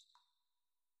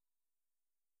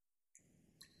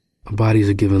Our bodies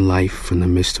are given life from the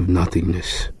midst of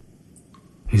nothingness.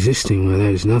 Existing where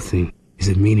there is nothing is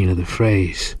the meaning of the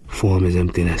phrase, form is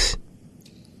emptiness.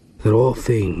 That all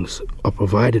things are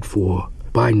provided for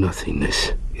by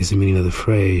nothingness is the meaning of the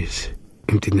phrase,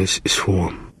 emptiness is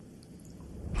form.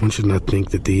 One should not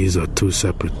think that these are two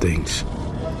separate things.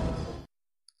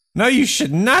 No, you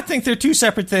should not think they're two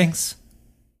separate things.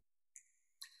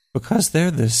 Because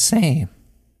they're the same.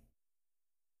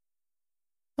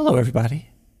 Hello, everybody.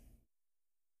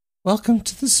 Welcome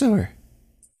to the sewer.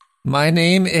 My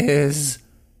name is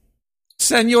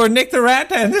Senor Nick the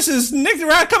Rat, and this is Nick the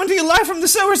Rat coming to you live from the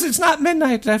sewers. It's not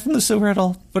midnight from the sewer at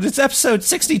all, but it's episode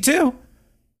 62.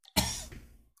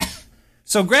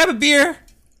 So grab a beer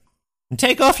and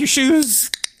take off your shoes.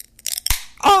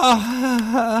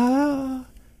 And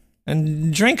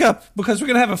drink up, because we're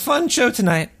going to have a fun show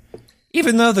tonight,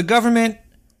 even though the government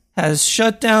has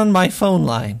shut down my phone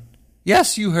line.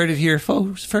 Yes, you heard it here,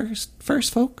 folks.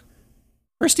 Firsty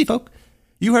folk.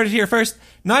 You heard it here first.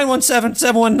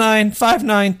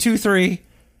 917-719-5923.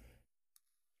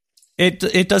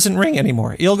 It doesn't ring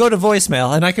anymore. You'll go to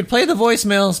voicemail, and I could play the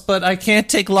voicemails, but I can't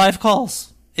take live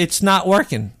calls. It's not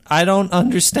working. I don't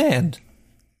understand.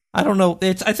 I don't know.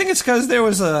 I think it's because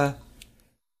there's a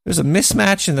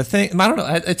mismatch in the thing. I don't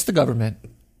know. It's the government.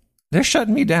 They're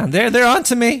shutting me down. They're on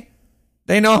to me.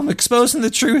 They know I'm exposing the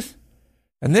truth.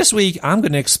 And this week, I'm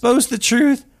going to expose the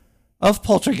truth of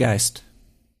Poltergeist.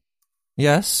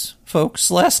 Yes,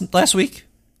 folks. Last week,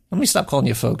 let me stop calling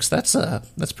you folks. That's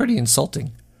pretty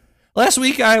insulting. Last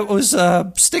week, I was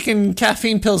sticking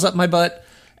caffeine pills up my butt,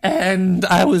 and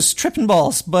I was tripping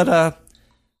balls. But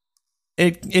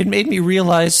it made me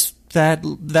realize that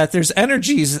there's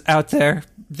energies out there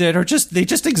that are they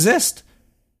just exist.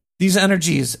 These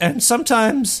energies, and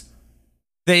sometimes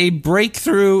they break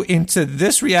through into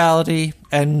this reality,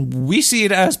 and we see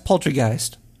it as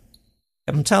poltergeist.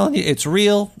 I'm telling you, it's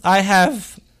real. There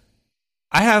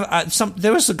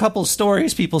was a couple of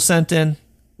stories people sent in.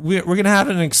 We're gonna have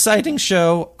an exciting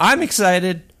show. I'm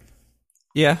excited.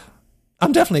 Yeah,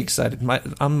 I'm definitely excited.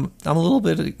 I'm a little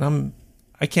bit.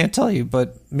 I can't tell you,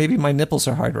 but maybe my nipples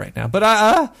are hard right now.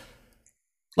 But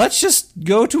let's just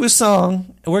go to a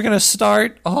song. We're gonna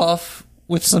start off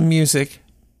with some music.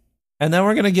 And then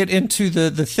we're going to get into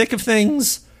the thick of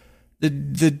things, the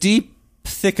deep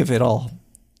thick of it all.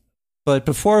 But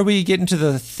before we get into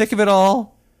the thick of it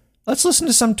all, let's listen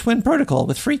to some Twin Protocol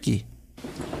with Freaky.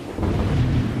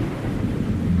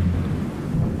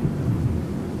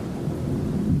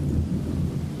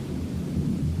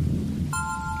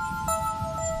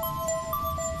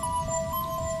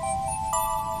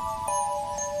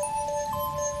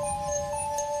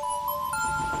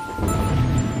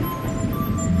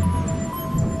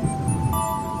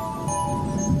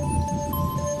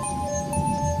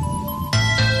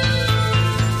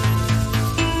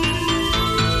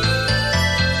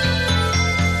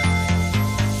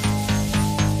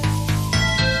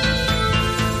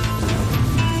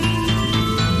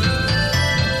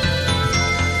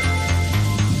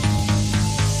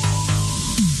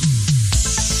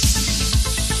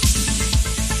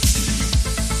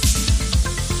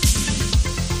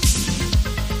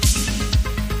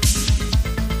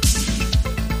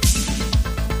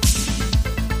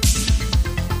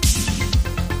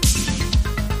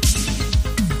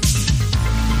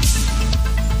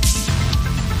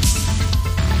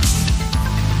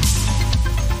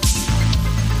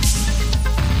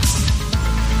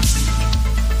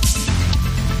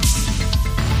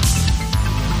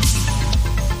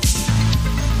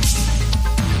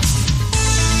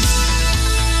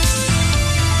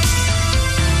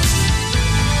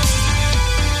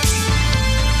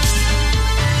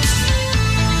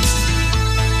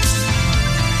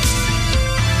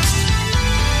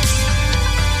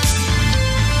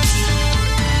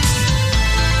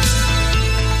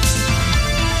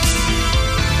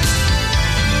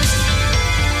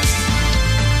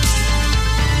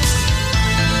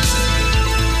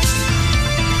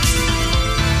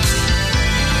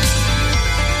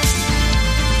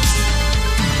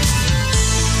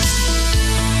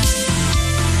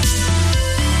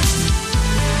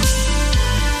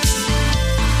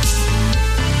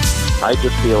 I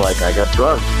just feel like I got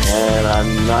drunk, and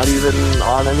I'm not even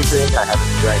on anything. I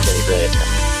haven't drank anything.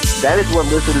 That is what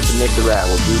listening to Nick the Rat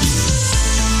will do to you.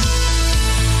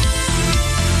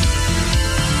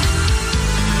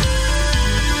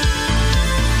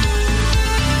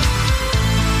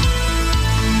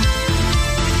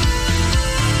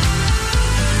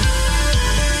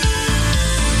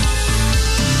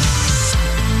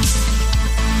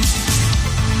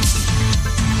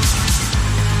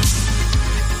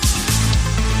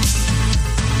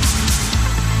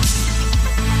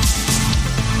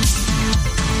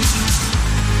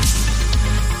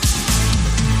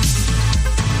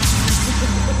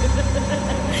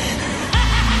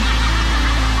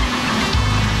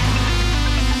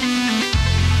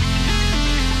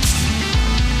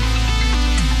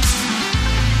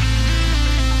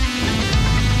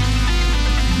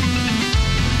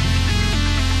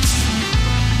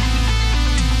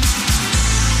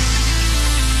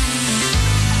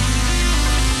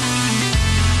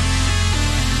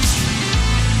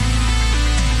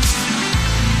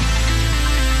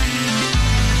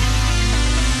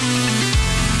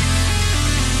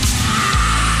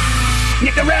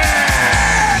 the rat!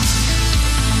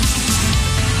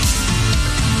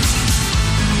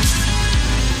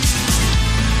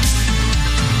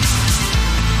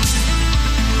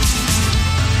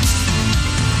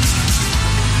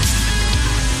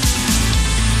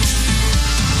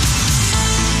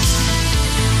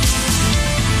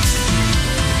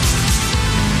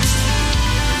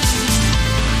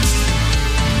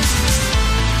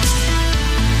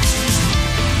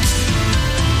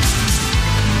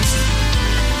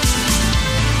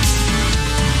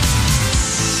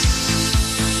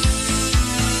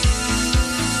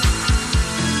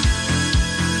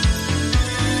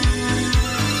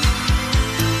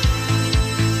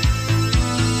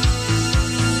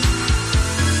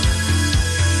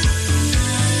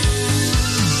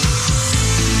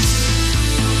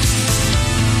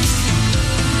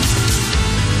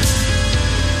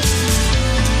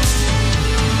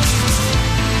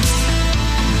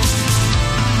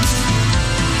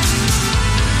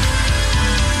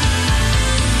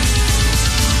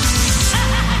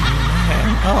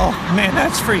 Oh, man,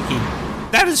 that's freaky.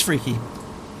 That is freaky.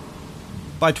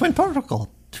 By Twin Protocol.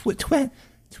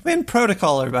 Twin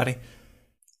Protocol, everybody.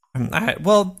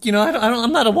 Well, you know,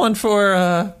 I'm not a one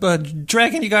for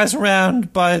dragging you guys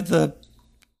around by the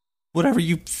whatever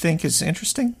you think is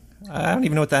interesting. I don't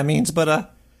even know what that means, but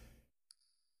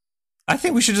I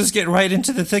think we should just get right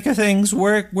into the thick of things.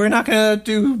 We're not gonna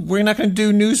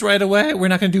do news right away. We're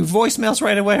not gonna do voicemails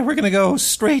right away. We're gonna go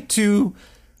straight to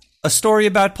a story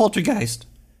about Poltergeist.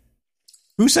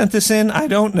 Who sent this in? I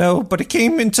don't know, but it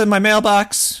came into my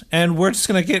mailbox, and we're just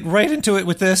gonna get right into it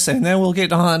with this, and then we'll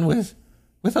get on with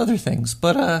other things.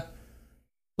 But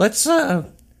let's. I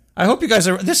hope you guys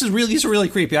are. These are really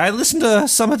creepy. I listened to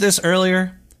some of this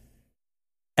earlier,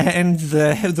 and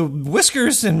the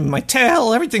whiskers and my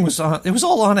tail, everything was on. It was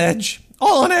all on edge.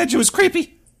 All on edge. It was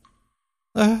creepy.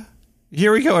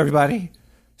 Here we go, everybody.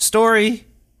 Story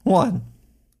 1.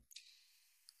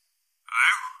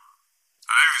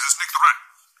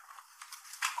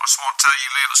 I just want to tell you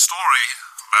a little story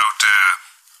about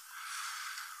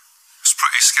this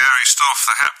pretty scary stuff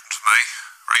that happened to me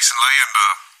recently, and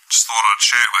just thought I'd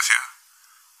share it with you.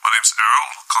 My name's Earl,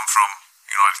 I come from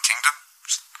United Kingdom,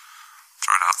 just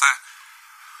throw it out there.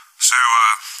 So,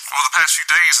 over the past few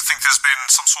days, I think there's been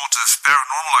some sort of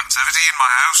paranormal activity in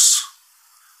my house.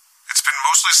 It's been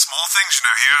mostly small things, here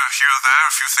or there,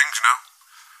 a few things,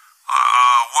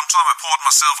 One time I poured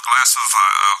myself a glass of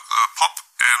pop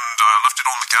and left it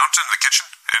on the counter in the kitchen,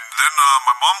 and then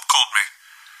my mom called me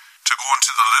to go into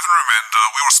the living room, and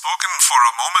we were spoken for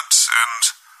a moment, and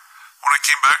when I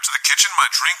came back to the kitchen, my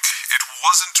drink, it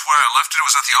wasn't where I left it, it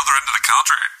was at the other end of the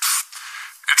counter.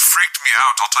 It freaked me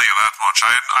out, I'll tell you that much.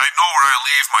 I know where I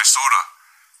leave my soda,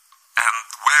 and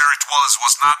where it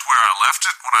was not where I left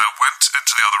it when I went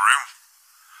into the other room.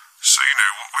 So,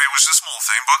 it was a small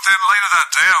thing. But then later that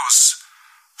day, I was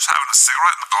having a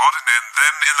cigarette in the garden, and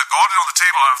then in the garden on the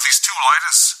table, I have these 2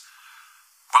 lighters.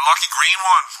 My lucky green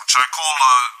one, which I call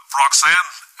Roxanne,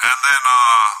 and then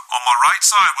on my right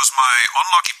side was my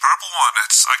unlucky purple one.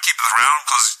 I keep it around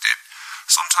because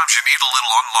sometimes you need a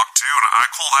little unluck too, and I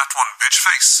call that one Bitch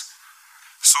Face.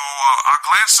 So I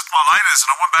glanced at my lighters,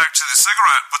 and I went back to the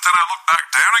cigarette, but then I looked back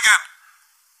down again.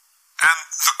 And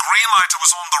the green lighter was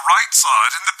on the right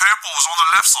side, and the purple was on the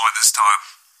left side this time.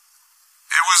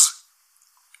 It was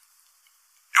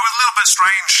a little bit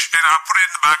strange, and I put it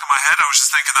in the back of my head. I was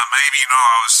just thinking that maybe,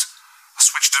 I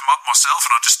switched them up myself,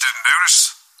 and I just didn't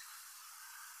notice.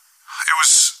 It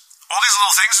was, all these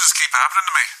little things just keep happening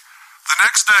to me. The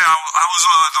next day,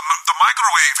 the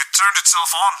microwave, it turned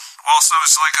itself on, whilst I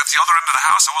was, at the other end of the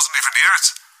house. I wasn't even near it.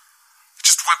 It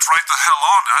just went right the hell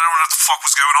on. I don't know what the fuck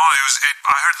was going on.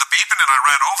 I heard the beeping, and I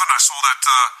ran over, and I saw that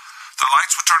the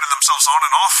lights were turning themselves on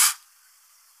and off.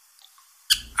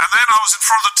 And then I was in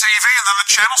front of the TV, and then the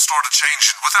channel started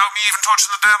changing without me even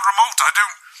touching the damn remote. I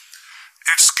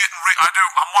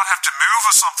might have to move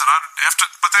or something.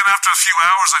 But then after a few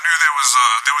hours, I knew there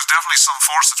was definitely some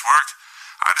force at work.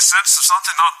 I had a sense of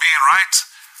something not being right.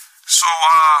 So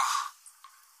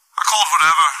I called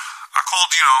whatever. I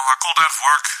called out of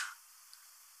work.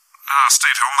 I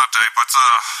stayed home that day, but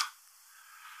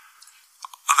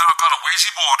and then I got a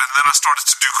Ouija board, and then I started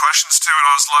to do questions to it.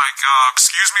 I was like,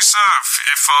 excuse me, sir,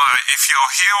 if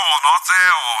you're here or not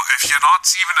there, or if you're not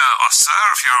even a sir,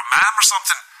 if you're a ma'am or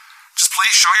something, just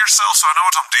please show yourself so I know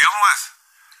what I'm dealing with.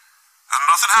 And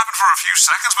nothing happened for a few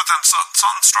seconds, but then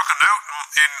something struck a note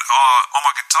on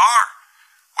my guitar,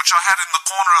 which I had in the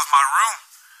corner of my room.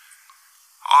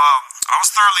 I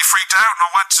was thoroughly freaked out, and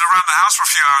I went around the house for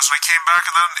a few hours, and I came back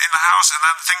and then in the house, and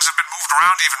then things have been moved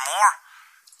around even more.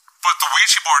 But the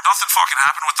Ouija board, nothing fucking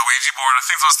happened with the Ouija board. I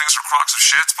think those things are crocs of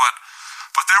shit, but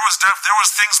there was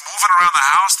things moving around the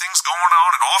house, things going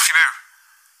on and off, you know.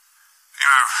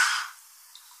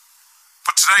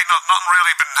 But today, nothing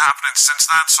really been happening since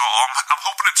then, so I'm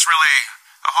hoping it's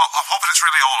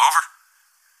really all over.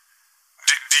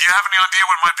 Do you have any idea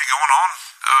what might be going on?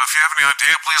 If you have any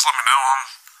idea, please let me know. I'm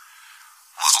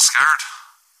a little scared.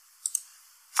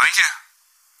 Thank you.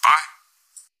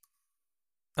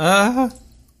 Bye.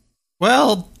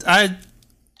 Well, I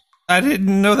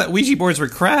didn't know that Ouija boards were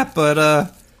crap,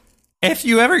 but if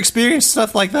you ever experience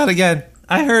stuff like that again,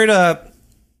 I heard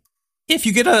if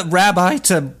you get a rabbi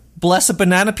to bless a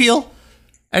banana peel,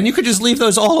 and you could just leave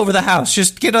those all over the house.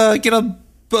 Just find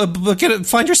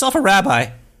yourself a rabbi,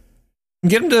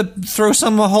 and get him to throw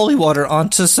some holy water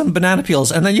onto some banana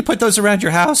peels, and then you put those around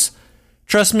your house.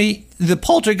 Trust me, the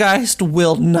poltergeist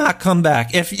will not come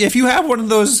back. If you have one of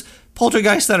those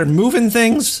poltergeists that are moving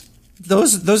things,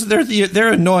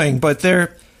 they're annoying, but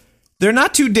they're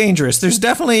not too dangerous. There's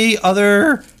definitely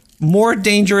other more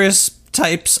dangerous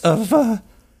types of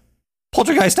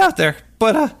poltergeist out there.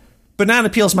 But banana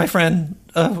peels, my friend.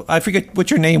 I forget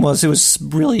what your name was. It was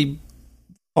really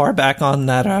far back on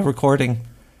that recording.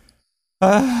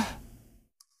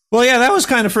 Well, yeah, that was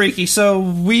kind of freaky. So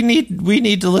we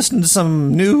need to listen to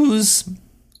some news,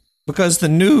 because the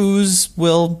news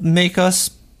will make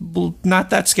us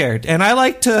not that scared. And I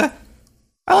like to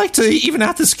even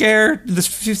out the scare, the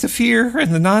fear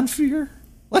and the non-fear.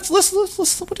 Let's listen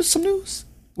to some news.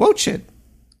 Whoa, shit.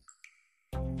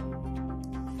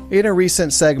 In a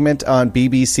recent segment on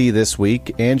BBC This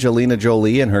Week, Angelina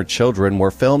Jolie and her children were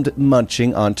filmed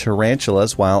munching on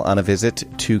tarantulas while on a visit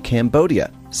to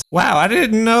Cambodia. Wow, I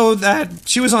didn't know that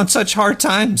she was on such hard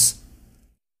times.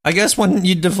 I guess when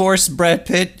you divorce Brad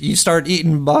Pitt, you start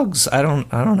eating bugs. I don't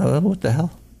know. What the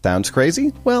hell? Sounds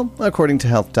crazy? Well, according to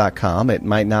Health.com, it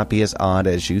might not be as odd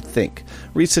as you think.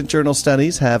 Recent journal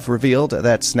studies have revealed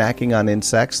that snacking on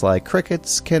insects like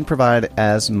crickets can provide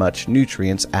as much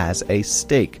nutrients as a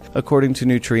steak. According to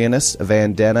nutritionist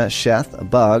Vandana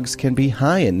Sheth, bugs can be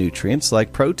high in nutrients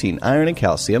like protein, iron, and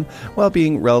calcium, while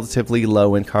being relatively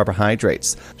low in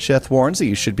carbohydrates. Sheth warns that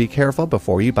you should be careful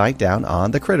before you bite down on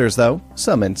the critters, though.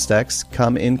 Some insects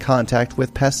come in contact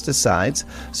with pesticides,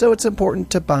 so it's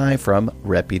important to buy from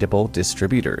reputable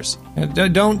distributors.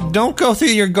 Don't go through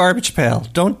your garbage pail.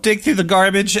 Don't dig through the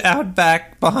garbage out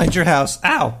back behind your house.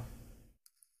 Ow! I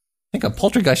think a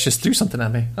poltergeist just threw something at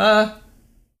me. Are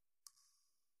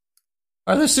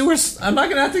there sewers? I'm not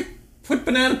gonna have to put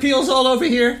banana peels all over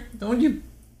here. Don't you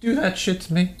do that shit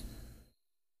to me.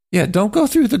 Yeah, don't go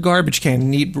through the garbage can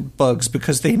and eat bugs,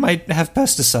 because they might have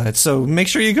pesticides. So make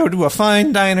sure you go to a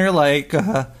fine diner like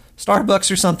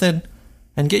Starbucks or something,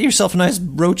 and get yourself a nice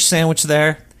roach sandwich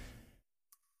there.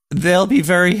 They'll be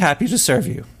very happy to serve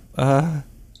you.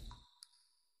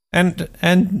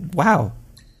 And wow,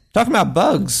 talking about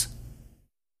bugs,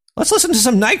 let's listen to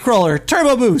some Nightcrawler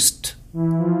Turbo Boost.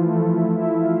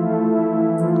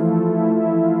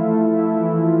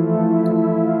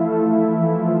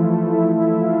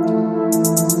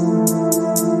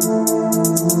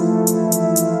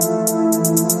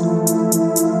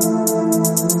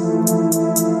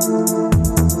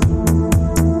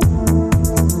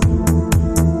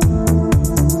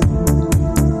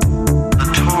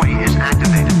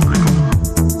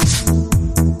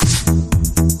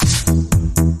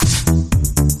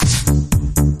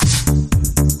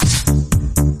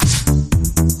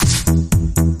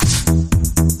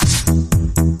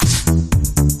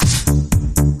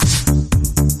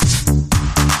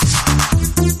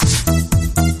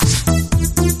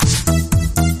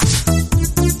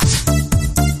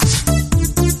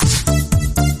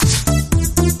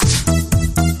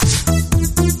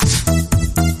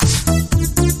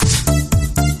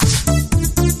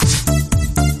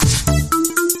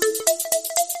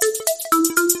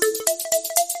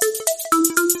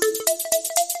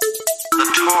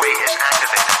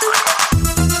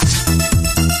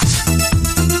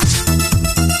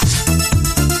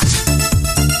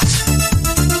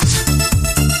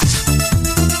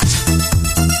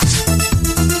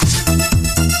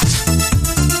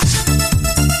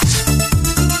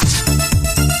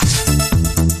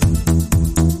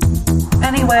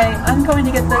 I'm going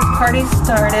to get this party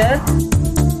started.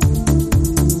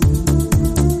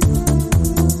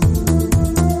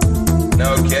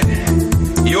 No, kid.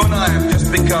 You and I have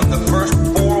just become the first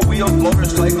four-wheeled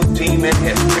motorcycle team in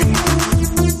history.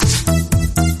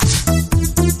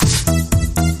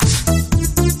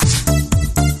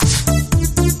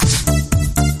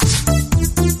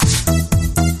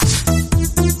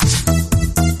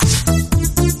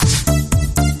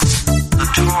 The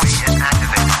toy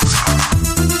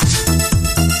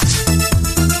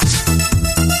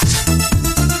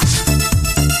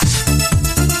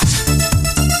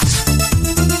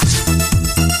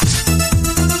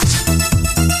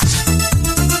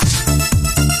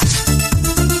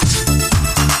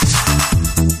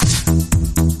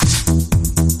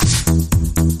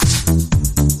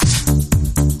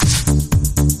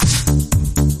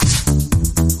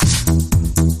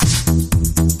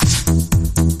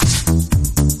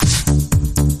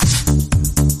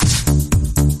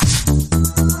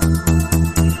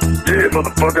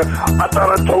motherfucker. I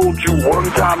thought I told you one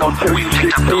time, I'll tell you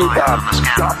 16 times.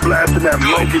 Stop blasting that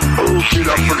monkey bullshit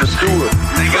up from the sewer.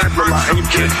 You trampling my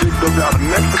ancient shit goes out of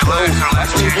Mexico. I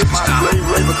can't get my slave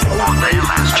labor told. I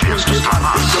can't get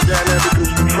my signal down there because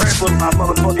you trampling my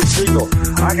motherfucking signal.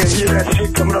 I can hear that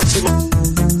shit coming up to my...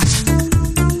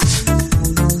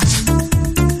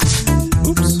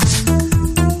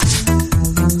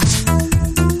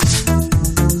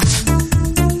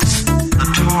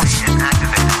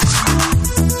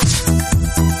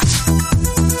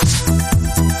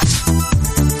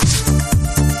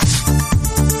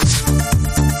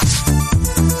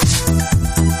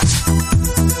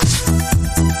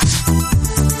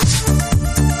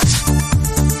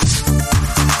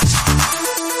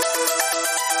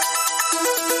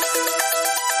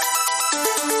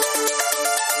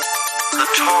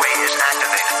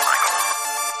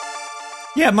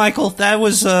 Yeah, Michael, that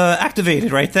was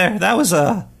activated right there. That was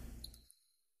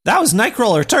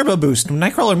Nightcrawler Turbo Boost,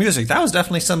 Nightcrawler music. That was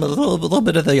definitely a little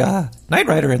bit of the Knight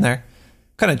Rider in there.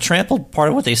 Kind of trampled part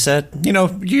of what they said. You know,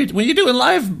 when you're doing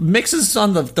live mixes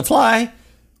on the fly,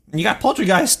 and you got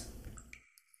Poltergeist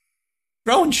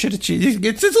throwing shit at you,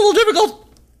 it's a little difficult.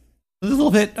 A little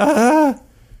bit.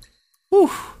 Whew.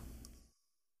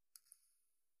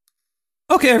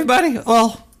 Okay, everybody.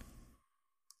 Well,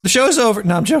 the show's over.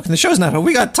 No, I'm joking. The show's not over.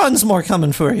 We got tons more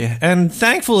coming for you. And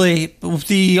thankfully,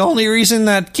 the only reason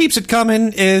that keeps it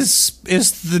coming is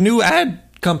the new ad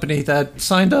company that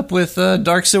signed up with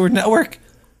Dark Sewer Network.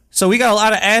 So we got a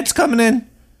lot of ads coming in.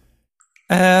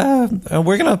 And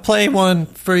we're going to play one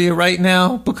for you right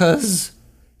now because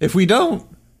if we don't,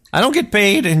 I don't get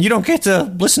paid and you don't get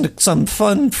to listen to some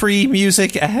fun, free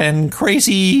music and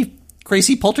crazy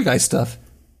poltergeist stuff.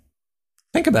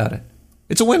 Think about it.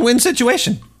 It's a win-win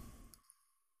situation.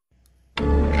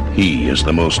 He is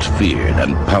the most feared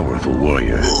and powerful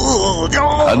warrior.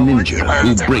 A ninja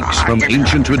who breaks from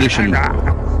ancient tradition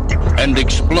and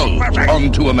explodes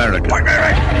onto America.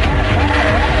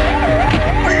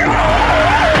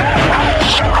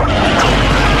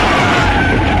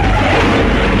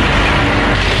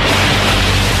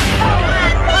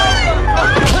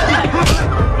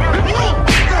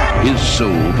 His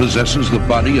soul possesses the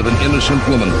body of an innocent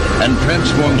woman and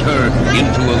transforms her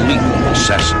into a lethal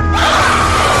assassin.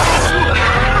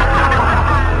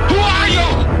 Who are you?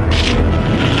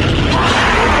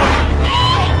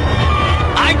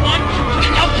 I want to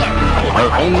help her. Her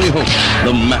only hope,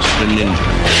 the Master Ninja.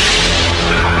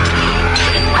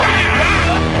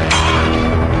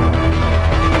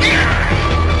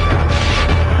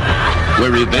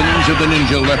 Where Revenge of the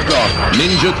Ninja left off,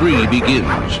 Ninja 3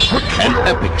 begins. An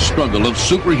epic struggle of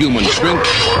superhuman strength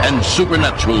and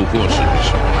supernatural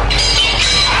forces.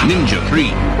 Ninja 3,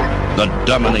 The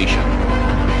Domination.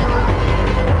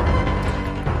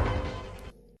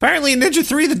 Apparently Ninja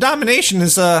 3, The Domination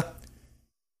is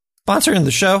sponsoring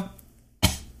the show.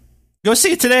 Go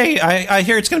see it today. I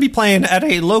hear it's going to be playing at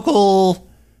a local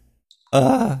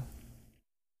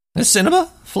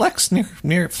Cinema Flex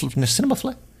near Cinema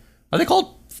Flex. Are they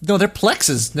called? No, they're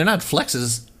plexes. They're not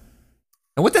flexes.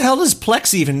 And what the hell does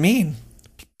plex even mean?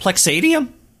 Plexadium?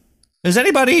 Does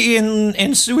anybody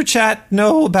in sewer chat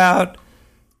know about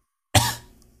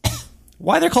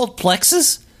why they're called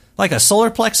plexes? Like a solar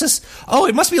plexus? Oh,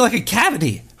 it must be like a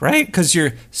cavity, right? Because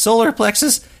your solar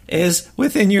plexus is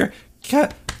within your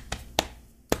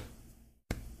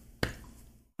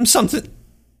something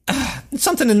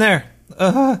in there.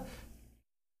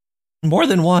 More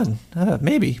than one,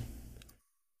 maybe.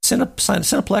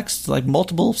 Cineplex, like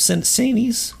multiple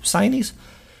Cines.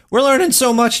 We're learning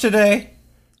so much today.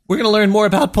 We're going to learn more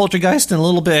about Poltergeist in a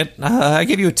little bit. I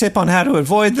give you a tip on how to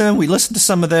avoid them. We listened to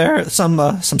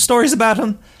some stories about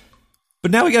them.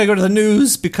 But now we got to go to the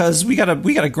news because we got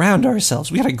to ground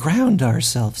ourselves. We got to ground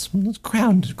ourselves. Let's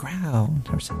ground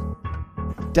ourselves.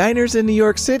 Diners in New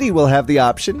York City will have the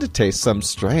option to taste some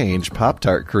strange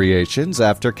Pop-Tart creations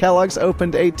after Kellogg's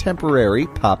opened a temporary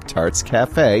Pop-Tarts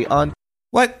cafe on...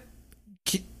 What?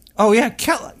 Oh, yeah,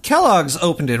 Kellogg's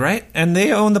opened it, right? And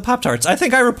they own the Pop-Tarts. I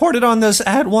think I reported on this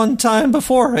at one time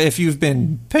before, if you've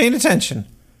been paying attention.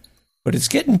 But it's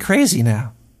getting crazy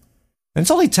now. And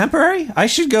it's only temporary? I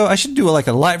should do like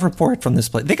a live report from this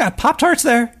place. They got Pop-Tarts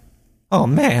there? Oh,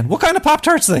 man. What kind of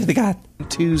Pop-Tarts they got?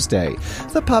 Tuesday.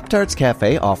 The Pop-Tarts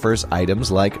Cafe offers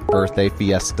items like Birthday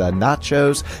Fiesta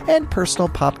nachos and personal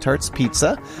Pop-Tarts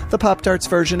pizza. The Pop-Tarts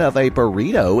version of a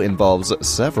burrito involves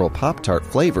several Pop-Tart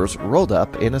flavors rolled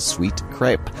up in a sweet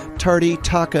crepe. Tarty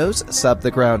tacos sub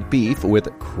the ground beef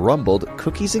with crumbled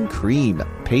cookies and cream.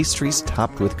 Pastries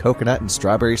topped with coconut and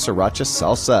strawberry sriracha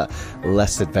salsa.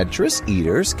 Less adventurous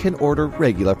eaters can order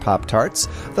regular Pop-Tarts.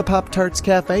 The Pop-Tarts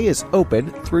Cafe is open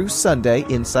through Sunday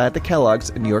inside the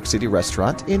Kellogg's New York City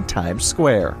restaurant in Times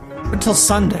Square. Until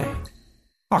Sunday.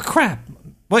 Oh, crap.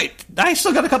 Wait, I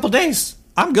still got a couple days.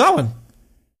 I'm going.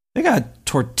 They got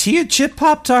tortilla chip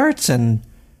Pop-Tarts and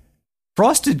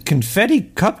frosted confetti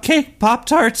cupcake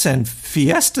Pop-Tarts and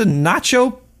Fiesta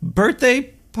Nacho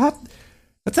birthday Pop.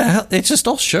 What the hell? It's just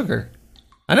all sugar.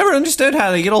 I never understood how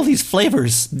they get all these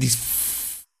flavors, these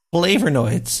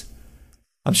flavonoids.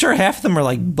 I'm sure half of them are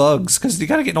like bugs because you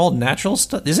got to get all natural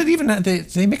stuff. Is it even,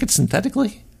 they make it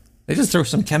synthetically? They just throw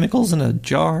some chemicals in a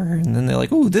jar and then they're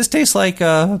like, ooh, this tastes like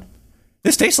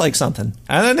something.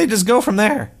 And then they just go from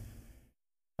there.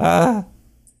 Wow.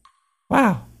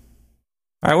 All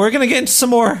right, we're going to get into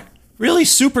some more really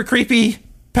super creepy,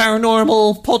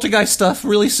 paranormal, poltergeist stuff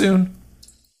really soon.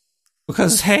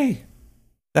 Because, hey,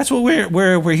 that's what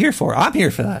we're here for. I'm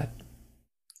here for that.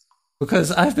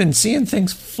 Because I've been seeing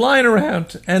things flying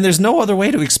around, and there's no other way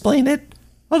to explain it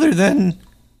other than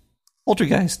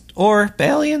poltergeist, or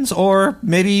aliens, or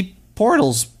maybe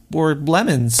portals, or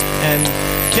lemons, and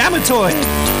Gamatoid.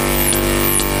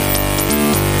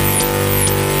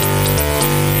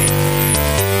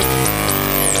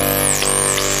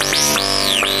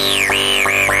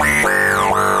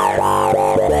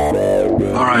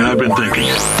 I've been thinking.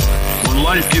 When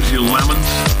life gives you lemons,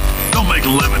 don't make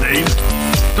lemonade.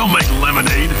 Don't make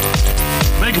lemonade.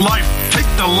 Make life take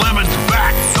the lemons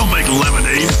back. Don't make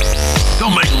lemonade.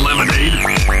 Don't make lemonade.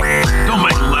 Don't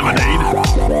make lemonade.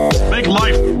 Make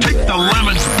life take the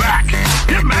lemons back.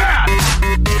 Get mad.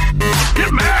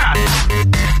 Get mad.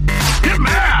 Get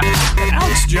mad.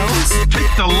 Alex Jones.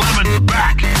 Take the lemons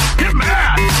back. Get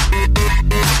mad.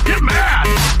 Get mad.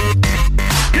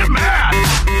 Get mad.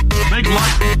 Make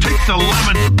life take the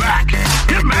lemons back.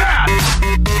 Get mad.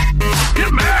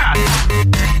 Get mad.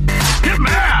 Get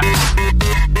mad.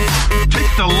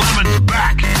 Take the lemons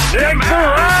back. Get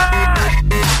mad.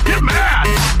 Get mad.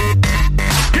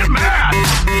 Get mad.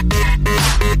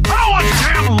 I don't want your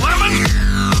damn lemon.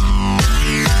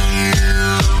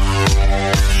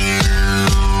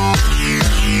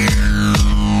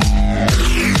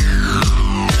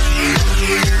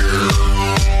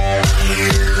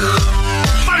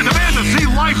 I demand to see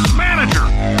Life's manager.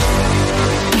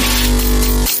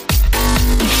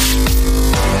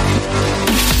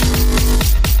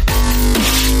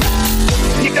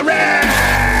 Get the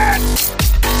rat!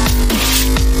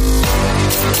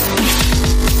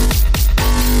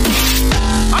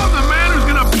 I'm the man who's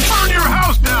gonna burn your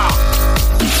house down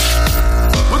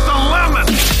with the lemon.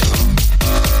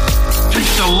 Take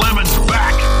the lemons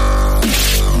back.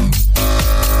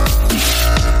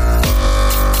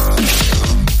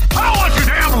 I don't want your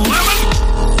damn lemon.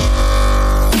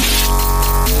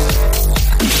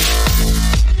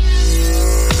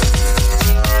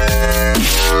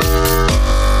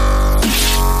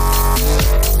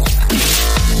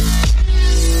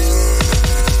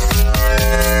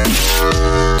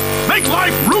 Make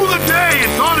life rue the day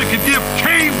and thought it could give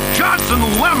Cave Johnson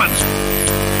lemons.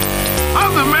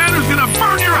 I'm the man who's gonna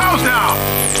burn your house down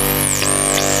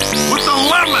with the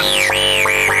lemon.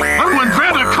 I'm gonna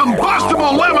invent a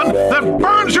combustible lemon that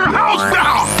burns your house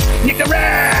down. Get the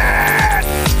rat!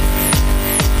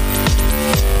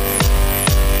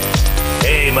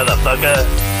 Hey, motherfucker.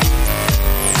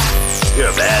 You're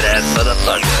a badass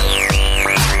motherfucker.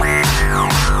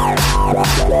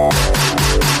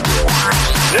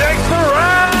 Take the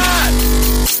ride!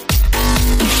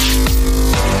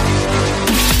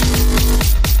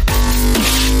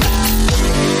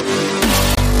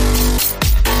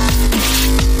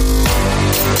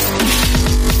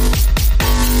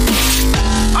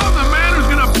 I'm the man who's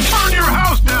gonna burn your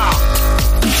house down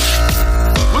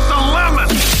with the lemon.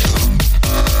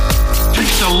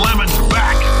 Take the lemons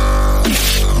back.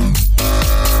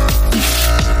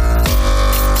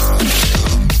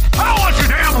 I don't want your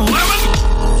damn lemon.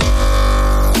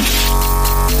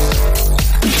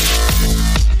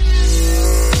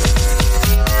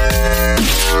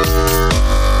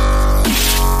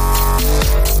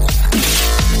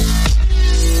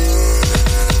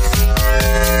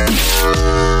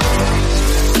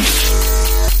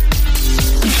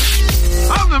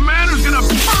 I'm the man who's gonna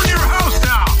burn your house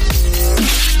down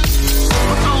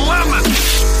with the lemon.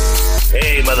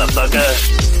 Hey, motherfucker.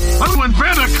 I'm going to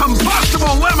invent a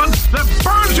combustible lemon that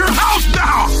burns your house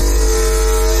down!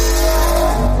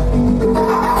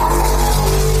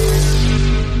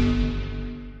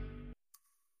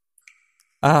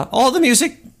 All the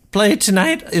music played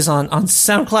tonight is on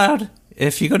SoundCloud.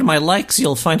 If you go to my likes,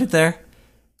 you'll find it there.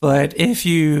 But if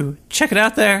you check it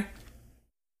out there,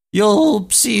 you'll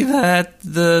see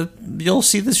you'll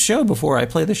see the show before I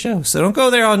play the show. So don't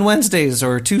go there on Wednesdays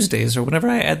or Tuesdays or whenever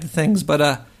I add the things. But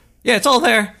yeah, it's all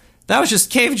there. That was just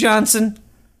Cave Johnson.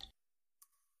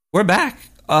 We're back.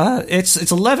 It's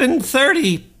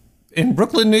 11:30 in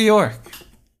Brooklyn, New York,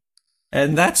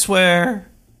 and that's where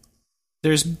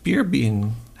there's beer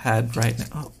being had right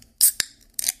now.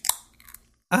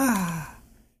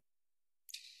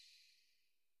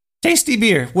 Tasty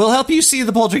beer will help you see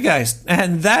the poltergeist,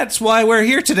 and that's why we're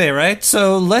here today, right?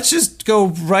 So let's just go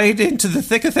right into the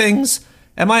thick of things.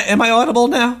 Am I audible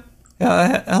now?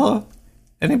 Hello?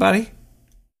 Anybody?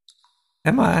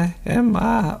 Am I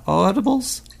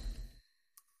audibles?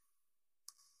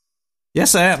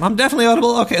 Yes, I am. I'm definitely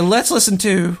audible. Okay, let's listen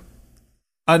to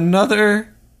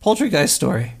another poltergeist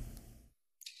story.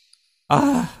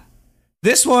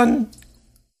 This one's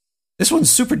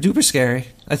super duper scary,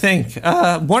 I think.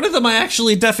 One of them I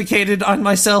actually defecated on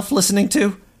myself listening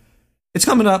to. It's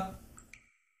coming up.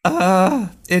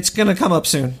 It's gonna come up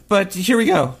soon. But here we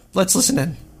go. Let's listen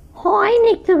in. Hi,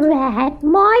 Nick the Rat.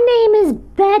 My name is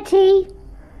Betty.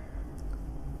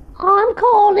 I'm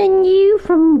calling you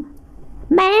from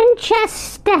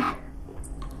Manchester.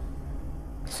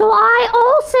 So I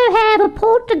also have a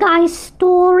poltergeist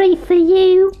story for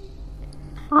you.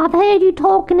 I've heard you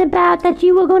talking about that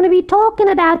you were going to be talking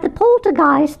about the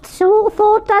poltergeist, so I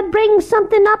thought I'd bring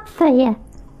something up for you.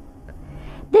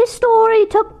 This story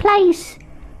took place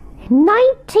in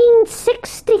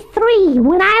 1963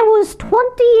 when I was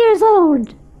 20 years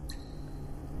old.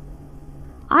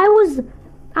 I was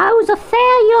a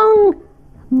fair young,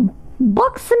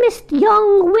 buxomest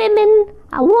young woman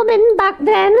back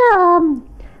then.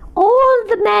 All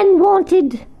the men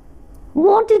wanted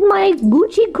my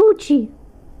Gucci coochie.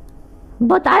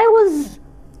 But I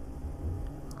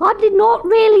did not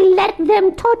really let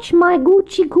them touch my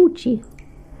Gucci coochie.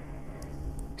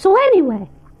 So anyway,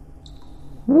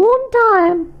 one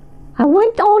time I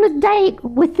went on a date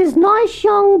with this nice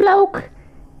young bloke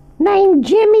named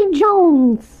Jimmy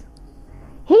Jones.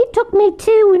 He took me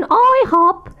to an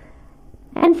IHOP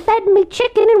and fed me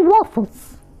chicken and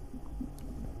waffles.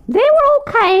 They were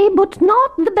okay, but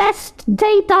not the best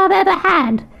date I've ever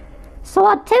had. So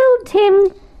I told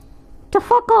him to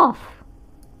fuck off.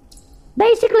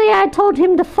 Basically, I told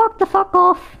him to fuck the fuck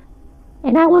off,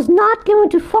 and I was not going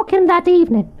to fuck him that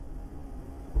evening.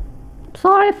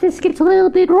 Sorry if this gets a little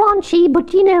bit raunchy,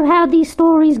 but you know how these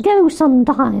stories go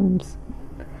sometimes.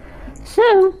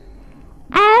 So,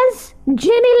 as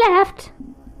Jimmy left,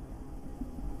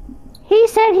 he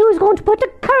said he was going to put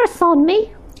a curse on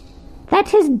me, that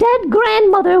his dead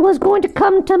grandmother was going to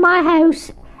come to my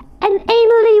house and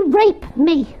anally rape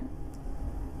me.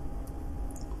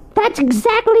 That's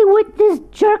exactly what this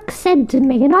jerk said to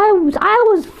me, and I was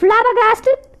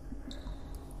flabbergasted.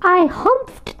 I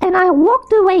humphed and I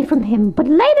walked away from him, but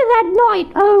later that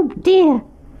night, oh dear,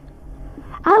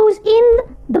 I was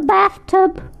in the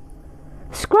bathtub,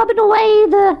 scrubbing away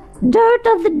the dirt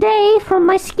of the day from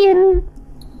my skin,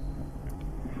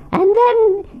 and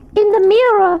then in the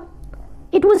mirror,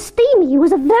 it was steamy. It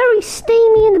was very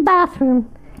steamy in the bathroom,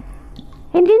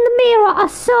 and in the mirror I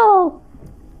saw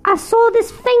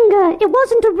this finger. It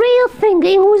wasn't a real finger.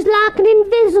 It was like an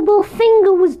invisible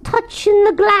finger was touching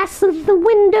the glass of the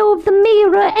window of the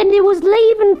mirror, and it was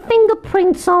leaving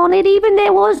fingerprints on it, even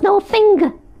there was no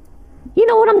finger. You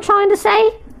know what I'm trying to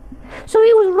say? So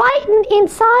it was writing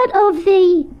inside of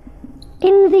the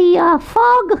humidity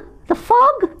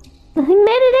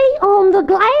on the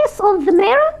glass of the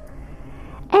mirror,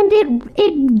 and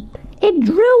it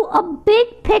drew a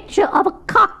big picture of a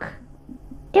cock.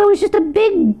 It was just a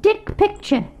big dick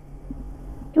picture.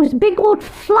 It was a big old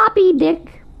floppy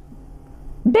dick.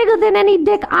 Bigger than any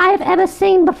dick I've ever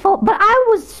seen before. But I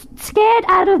was scared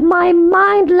out of my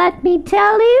mind, let me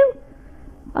tell you.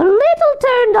 A little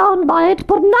turned on by it,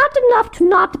 but not enough to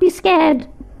not be scared.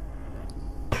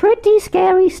 Pretty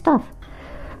scary stuff.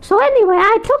 So anyway,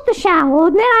 I took the shower,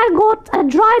 and then I got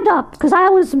dried up because I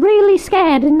was really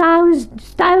scared, and I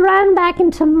ran back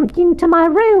into my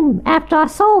room after I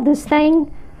saw this thing.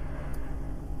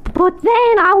 But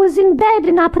then I was in bed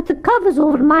and I put the covers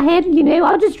over my head, you know.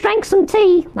 I just drank some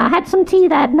tea. I had some tea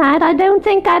that night. I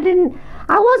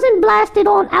wasn't blasted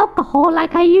on alcohol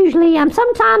like I usually am.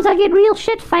 Sometimes I get real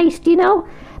shit-faced, you know.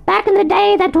 Back in the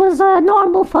day, that was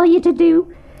normal for you to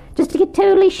do. just to get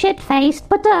totally shit-faced.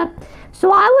 But,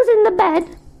 so I was in the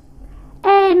bed,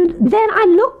 and then I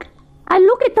look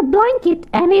at the blanket,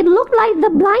 and it looked like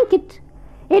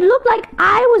it looked like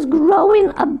I was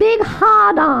growing a big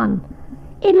hard-on.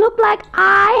 It looked like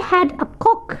I had a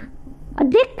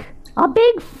dick, a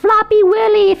big floppy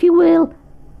willy, if you will.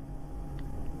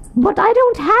 But I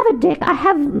don't have a dick. I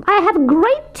have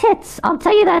great tits. I'll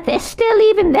tell you that. They're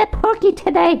perky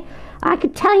today. I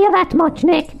could tell you that much,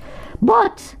 Nick.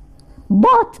 But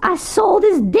I saw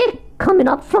this dick coming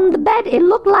up from the bed. It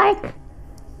looked like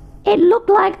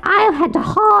I had a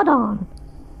hard on.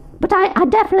 But I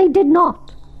definitely did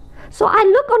not. So I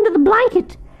look under the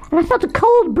blanket, and I felt a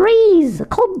cold breeze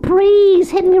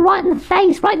hit me right in the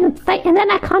face, and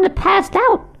then I kind of passed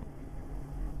out.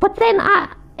 But then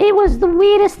it was the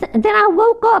weirdest thing. Then I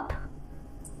woke up.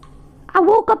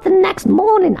 The next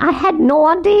morning. I had no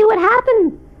idea what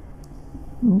happened.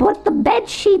 But the bed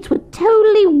sheets were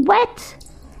totally wet,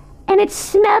 and it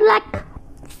smelled like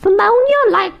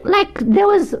ammonia, like there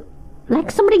was,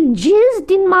 like somebody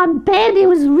jizzed in my bed. It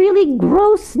was really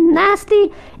gross,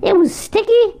 nasty. It was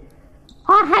sticky.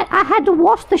 I had to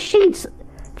wash the sheets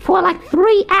for like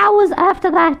 3 hours after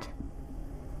that.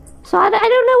 So I don't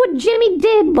know what Jimmy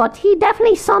did, but he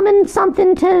definitely summoned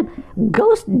something to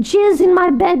ghost jizz in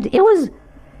my bed. It was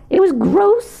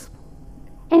gross.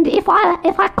 And if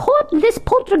I caught this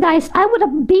poltergeist, I would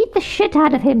have beat the shit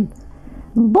out of him.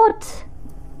 But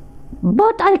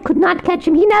I could not catch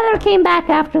him. He never came back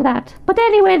after that. But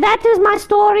anyway, that is my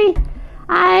story.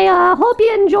 I hope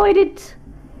you enjoyed it.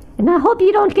 And I hope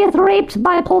you don't get raped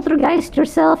by a poltergeist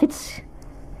yourself. It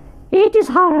is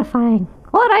horrifying.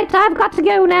 Alright, I've got to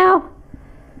go now.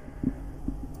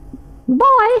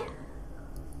 Bye.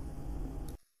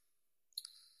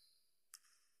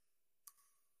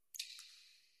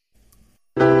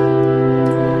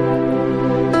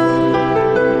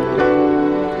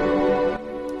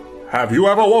 Have you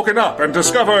ever woken up and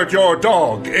discovered your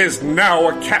dog is now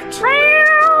a cat?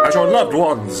 Has your loved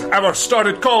ones ever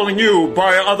started calling you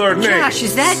by other names? Josh,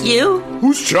 is that you?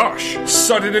 Who's Josh?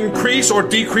 Sudden increase or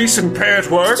decrease in pay at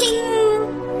work?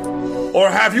 Or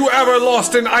have you ever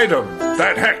lost an item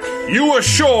that, heck, you were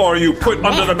sure you put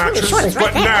under the mattress,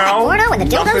 but now Porno and the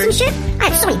dildos nothing? and shit? I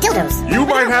have so many dildos. You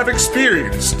might have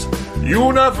experienced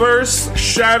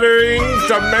universe-shattering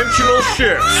dimensional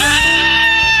shifts.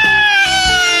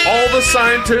 All the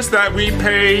scientists that we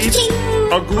paid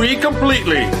agree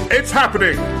completely. It's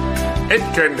happening. It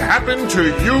can happen to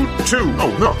you too.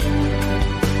 Oh, no.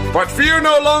 But fear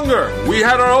no longer. We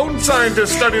had our own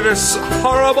scientists study this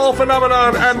horrible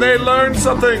phenomenon, and they learned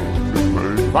something.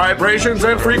 Vibrations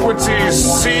and frequencies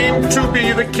seem to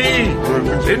be the key.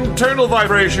 Internal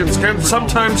vibrations can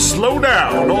sometimes slow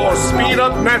down or speed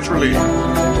up naturally.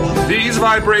 These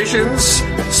vibrations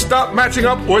stop matching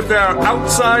up with their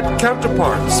outside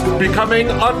counterparts, becoming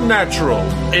unnatural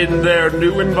in their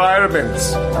new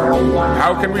environments.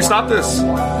 How can we stop this?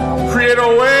 Create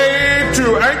a way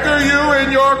to anchor you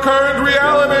in your current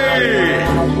reality.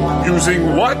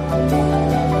 Using what?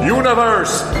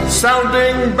 Universe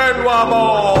sounding Benoit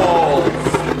balls.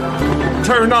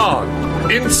 Turn on,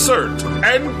 insert,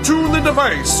 and tune the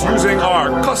device using our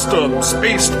custom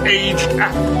spaced-aged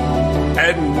app.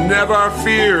 And never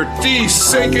fear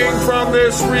de-syncing from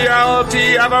this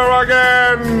reality ever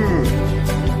again.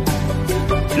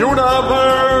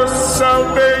 Universe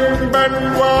sounding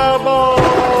Benoit balls.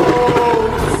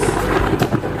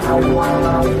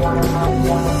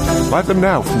 Buy them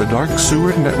now from the Dark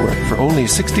Sewer Network for only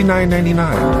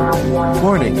 $69.99.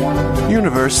 Warning,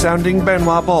 universe-sounding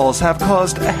Benoit balls have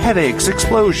caused headaches,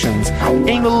 explosions,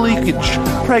 anal leakage,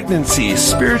 pregnancy,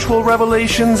 spiritual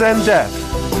revelations, and death.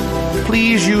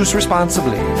 Please use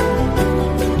responsibly.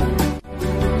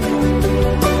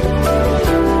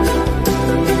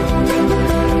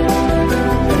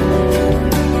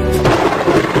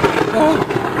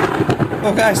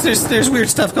 Oh, guys, there's weird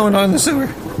stuff going on in the sewer.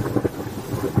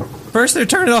 First, they're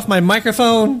turning off my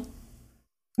microphone.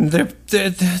 They're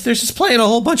just playing a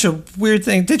whole bunch of weird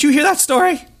things. Did you hear that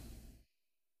story?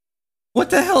 What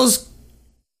the hell's...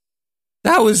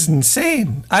 That was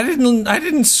insane. I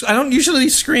don't usually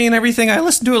screen everything. I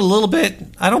listen to it a little bit.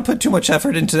 I don't put too much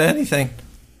effort into anything.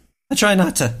 I try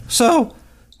not to. So,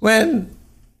 wow.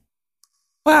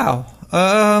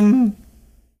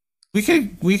 We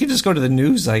could just go to the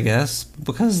news, I guess,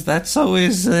 because that's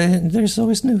always there's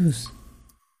always news.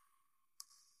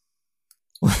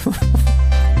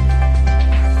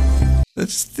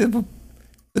 That's the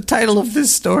title of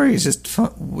this story is just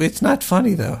it's not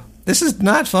funny though. This is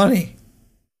not funny.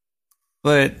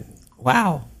 But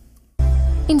wow.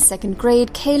 In second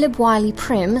grade, Caleb Wiley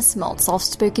Prim, a smart,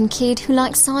 soft-spoken kid who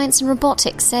likes science and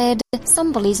robotics, said,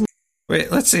 "Some bullies..."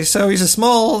 Wait, let's see. So he's a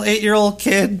small 8-year-old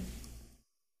kid.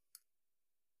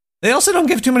 They also don't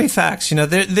give too many facts. You know,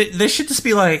 they should just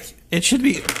be like, it should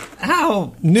be,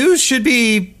 news should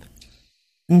be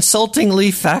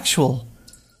insultingly factual.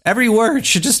 Every word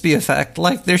should just be a fact.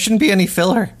 Like, there shouldn't be any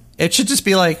filler. It should just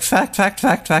be like, fact.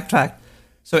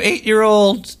 So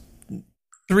 8-year-old,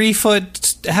 3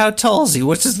 foot, how tall is he?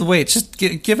 What's his weight? Just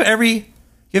give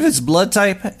his blood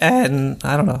type, and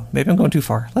I don't know, maybe I'm going too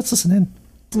far. Let's listen in.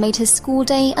 Made his school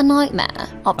day a nightmare.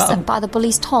 Upset by the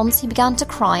bully's taunts, he began to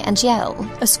cry and yell.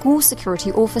 A school security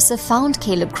officer found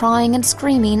Caleb crying and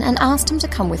screaming and asked him to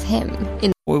come with him.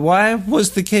 Why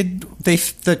was the kid...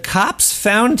 The cops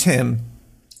found him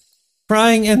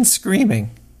crying and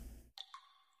screaming.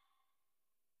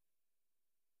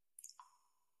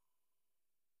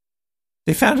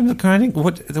 They found him crying...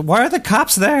 Why are the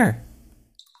cops there?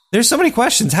 There's so many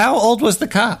questions. How old was the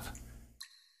cop?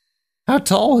 How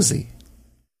tall was he?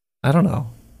 I don't know.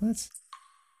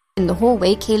 In the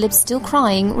hallway, Caleb, still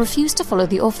crying, refused to follow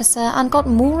the officer and got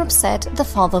more upset the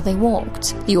farther they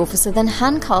walked. The officer then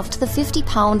handcuffed the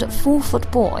 50-pound, 4-foot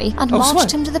boy and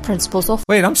marched him to the principal's office.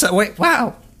 Wait,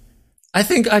 wow. I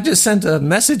think I just sent a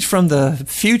message from the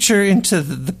future into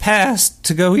the past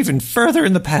to go even further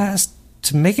in the past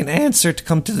to make an answer to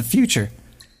come to the future.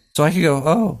 So I could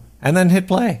go, and then hit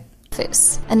play.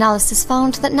 Analysis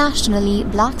found that nationally,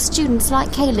 black students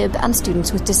like Caleb and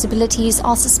students with disabilities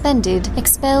are suspended,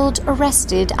 expelled,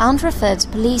 arrested, and referred to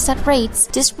police at rates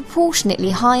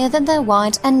disproportionately higher than their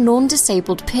white and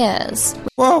non-disabled peers.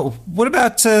 Whoa, what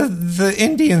about the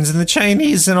Indians and the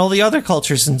Chinese and all the other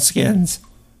cultures and skins?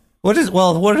 What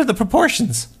are the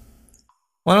proportions?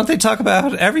 Why don't they talk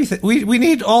about everything? We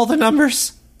need all the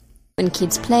numbers. When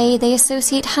kids play, they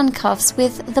associate handcuffs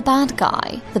with the bad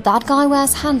guy. The bad guy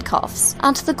wears handcuffs,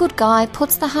 and the good guy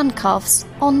puts the handcuffs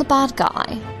on the bad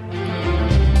guy.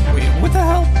 Wait, what the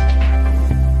hell?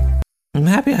 I'm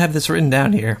happy I have this written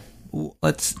down here.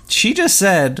 She just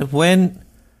said who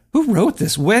wrote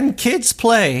this? When kids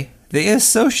play, they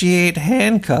associate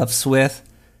handcuffs with,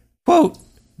 quote,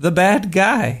 the bad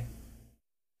guy.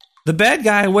 The bad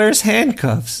guy wears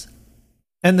handcuffs,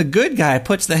 and the good guy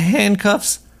puts the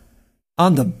handcuffs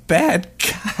on the bad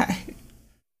guy.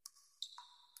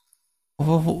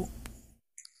 Oh.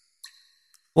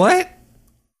 What?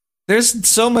 There's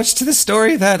so much to the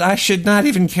story that I should not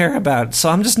even care about, so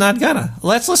I'm just not gonna.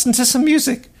 Let's listen to some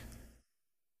music.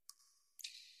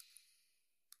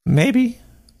 Maybe.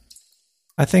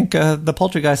 I think the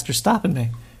poltergeist are stopping me.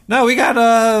 No, we got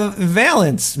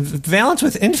Valence. Valence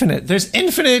with Infinite. There's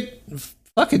infinite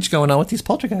fuckage going on with these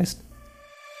poltergeists.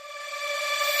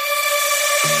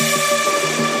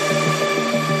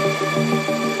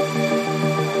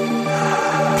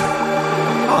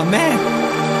 Oh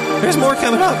man, there's more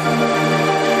coming up.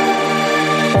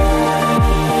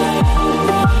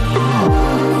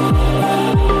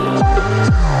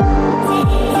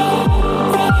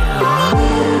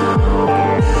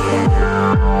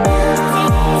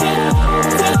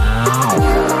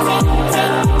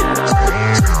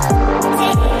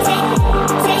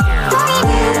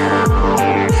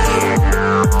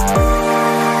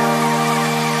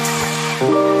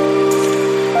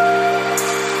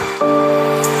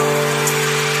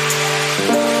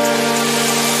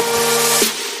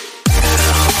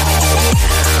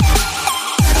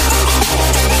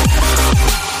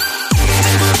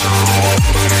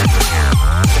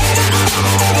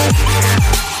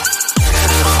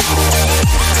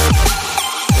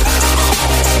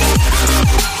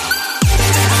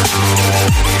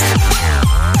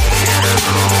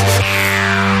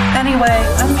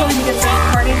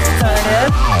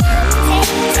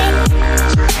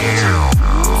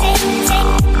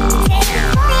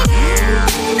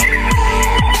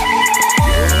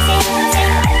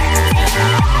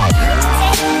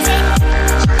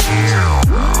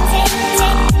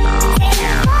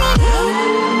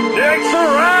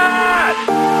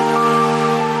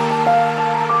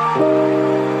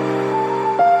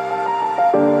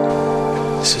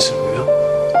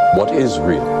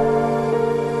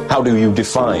 How do you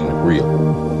define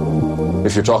real?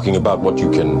 If you're talking about what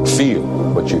you can feel,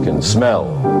 what you can smell,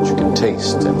 what you can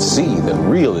taste and see, then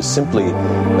real is simply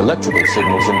electrical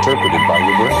signals interpreted by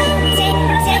your brain.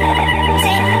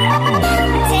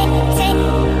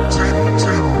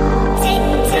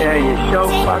 Yeah, you're so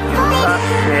fucking sucks,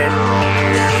 man.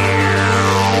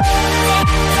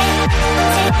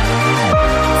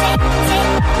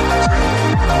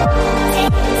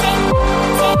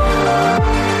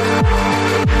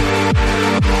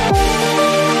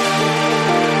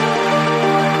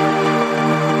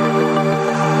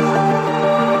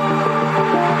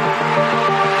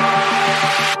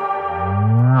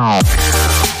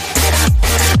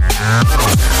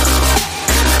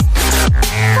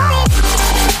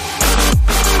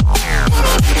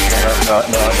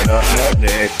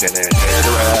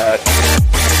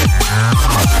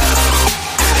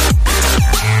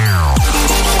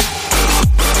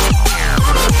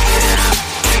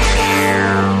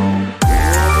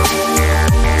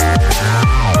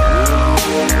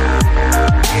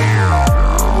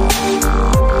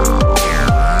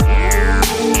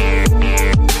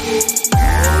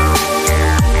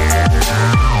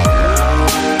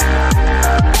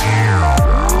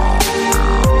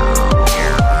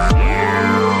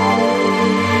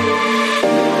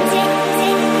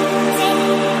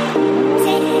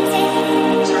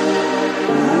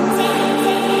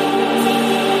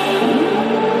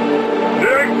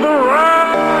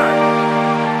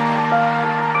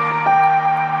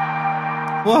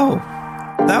 Whoa,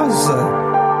 that was,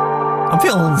 I'm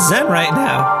feeling zen right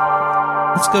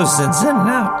now. Let's go zen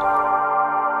out.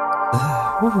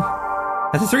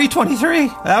 At the 323,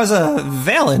 that was a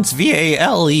Valence,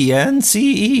 Valence,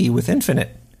 with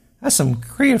Infinite. That's some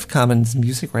Creative Commons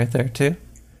music right there, too.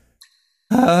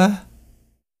 Good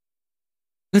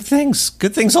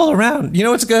things all around. You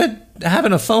know what's good?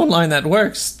 Having a phone line that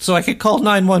works, so I could call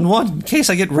 911 in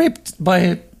case I get raped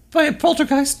by a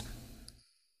poltergeist.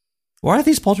 Why are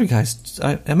these poltergeists?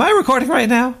 Am I recording right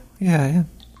now? Yeah.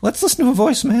 Let's listen to a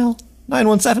voicemail.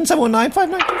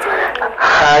 917-719-5923.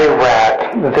 Hi,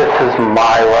 Rat. This is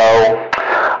Milo.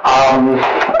 I'm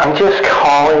just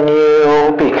calling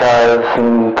you because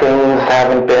things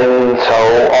haven't been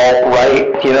so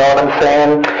alt-right, you know what I'm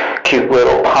saying? Cute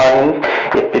little pun,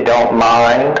 if you don't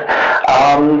mind.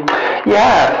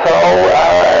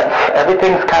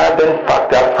 Everything's kind of been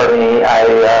fucked up for me. I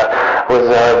was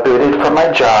booted from my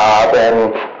job,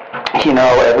 and you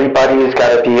know, everybody's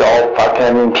got to be all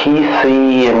fucking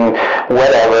PC and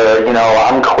whatever. You know,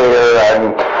 I'm queer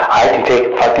and I can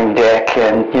take fucking dick,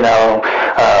 and you know,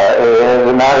 as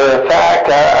a matter of fact,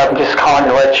 I'm just calling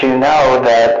to let you know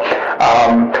that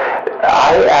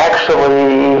I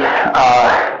actually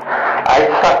I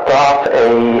sucked off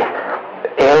a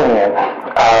alien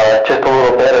just a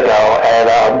little bit ago, and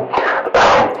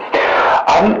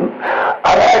I'm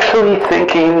actually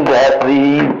thinking that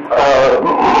the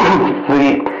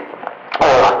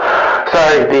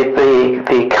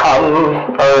cum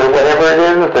or whatever it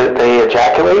is that they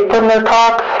ejaculate from their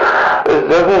cocks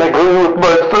doesn't agree with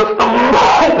my system.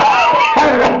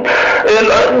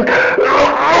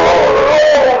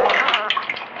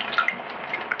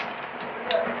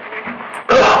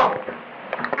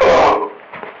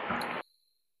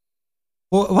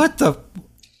 What the?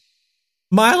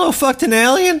 Milo fucked an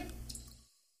alien?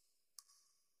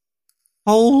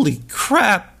 Holy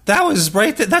crap. That was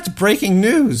right there. That's breaking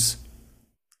news.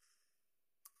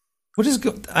 What is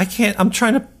I'm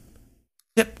trying to...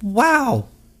 Wow.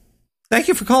 Thank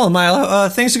you for calling, Milo.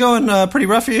 Things are going pretty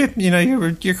rough for you. You know,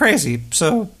 you're crazy.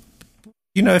 So,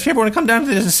 you know, if you ever want to come down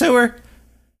to the sewer,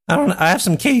 I have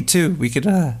some K2. We could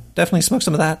definitely smoke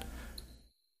some of that.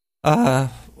 Wow,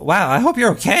 I hope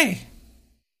you're okay.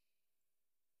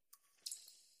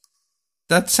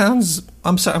 That sounds...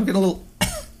 I'm sorry, I'm getting a little...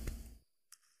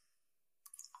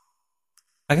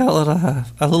 I got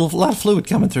a lot of fluid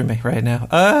coming through me right now.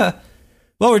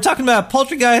 Well, we're talking about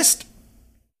Poltergeist,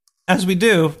 as we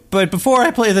do, but before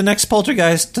I play the next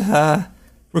Poltergeist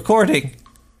recording,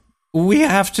 we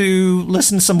have to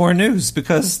listen to some more news,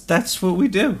 because that's what we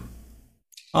do.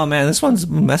 Oh man, this one's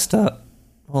messed up.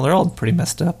 Well, they're all pretty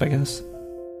messed up, I guess.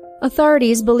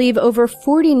 Authorities believe over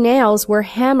 40 nails were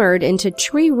hammered into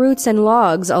tree roots and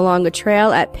logs along a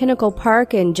trail at Pinnacle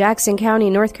Park in Jackson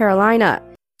County, North Carolina.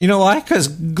 You know why? Because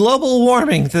global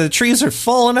warming. The trees are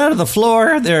falling out of the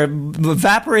floor. They're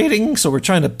evaporating, so we're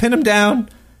trying to pin them down.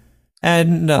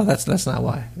 And no, that's not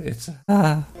why. It's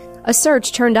A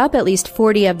search turned up at least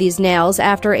 40 of these nails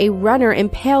after a runner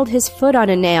impaled his foot on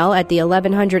a nail at the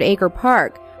 1,100-acre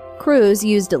park. Crews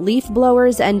used leaf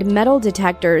blowers and metal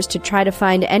detectors to try to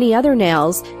find any other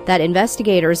nails that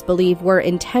investigators believe were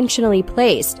intentionally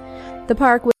placed. The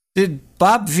park was... Did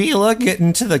Bob Vila get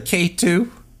into the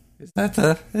K2? Is that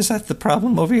the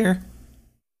problem over here?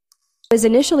 Was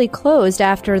initially closed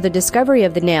after the discovery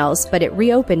of the nails, but it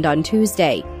reopened on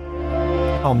Tuesday.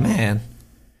 Oh man.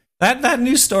 That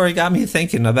news story got me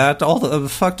thinking about all the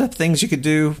fucked up things you could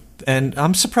do, and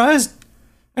I'm surprised.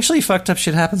 Actually, fucked up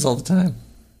shit happens all the time.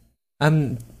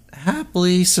 I'm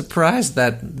happily surprised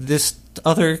that this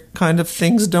other kind of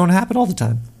things don't happen all the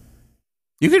time.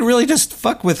 You can really just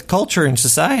fuck with culture and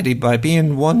society by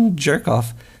being one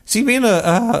jerk-off. See, being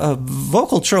a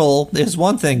vocal troll is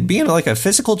one thing. Being like a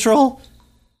physical troll,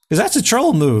 because that's a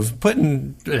troll move.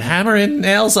 Hammering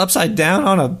nails upside down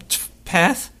on a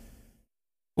path.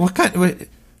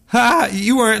 Ha!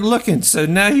 You weren't looking, so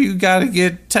now you gotta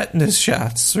get tetanus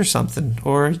shots or something.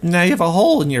 Or now you have a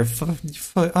hole in your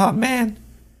foot. Oh, man.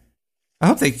 I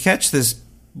hope they catch this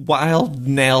wild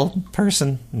nailed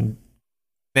person.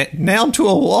 Nailed to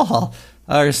a wall.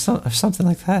 Or something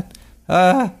like that.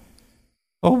 Oh,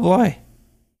 boy.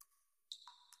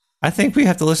 I think we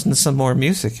have to listen to some more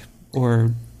music.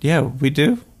 Or, yeah, we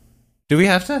do? Do we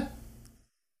have to?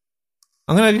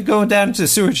 I'm gonna go down to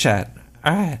sewer chat.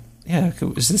 Alright. Yeah,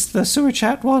 is this the sewer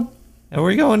chat one? Are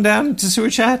we going down to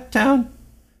sewer chat town?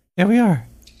 Yeah, we are.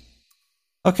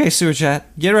 Okay, sewer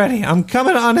chat, get ready. I'm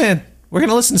coming on in. We're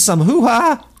gonna listen to some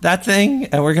hoo-ha, that thing,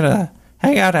 and we're gonna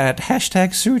hang out at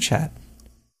hashtag sewer chat.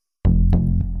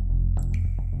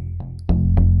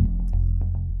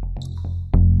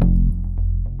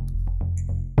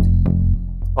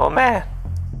 Oh, man.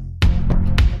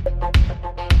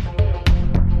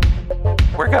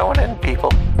 We're going in,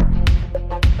 people.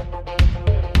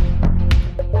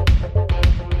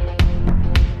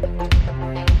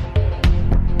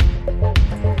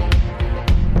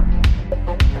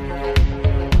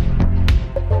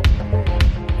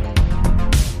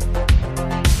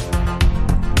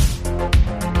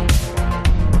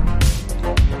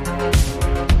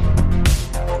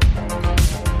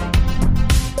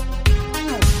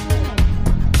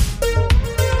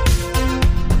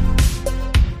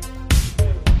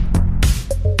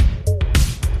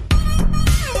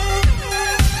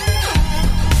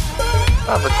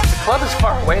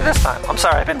 This time. I'm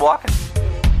sorry, I've been walking.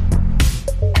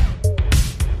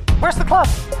 Where's the club?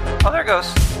 Oh, there it goes.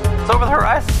 It's over the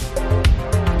horizon.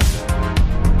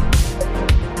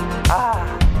 Ah,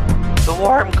 the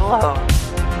warm glow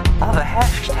of the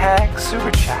hashtag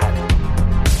sewer chat.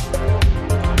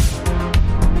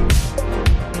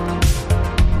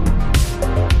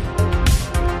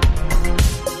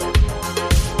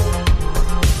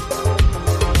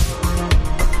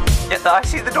 Yeah, I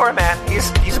see the doorman. He's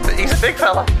a big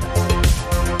fella.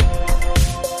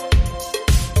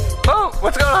 Oh,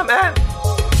 what's going on, man?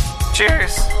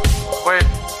 Cheers. Wait,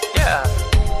 yeah.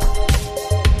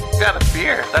 Got a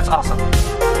beer. That's awesome.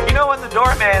 You know when the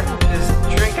doorman is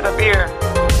drinking a beer,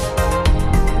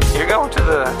 you're going to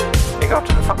the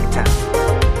funky town.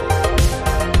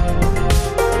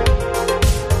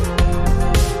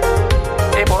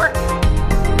 Hey, Bort.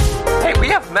 Hey, we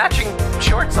have matching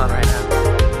shorts on right now.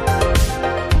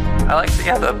 I like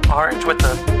the orange with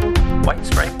the white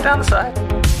stripe down the side.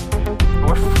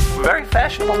 We're very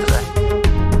fashionable today.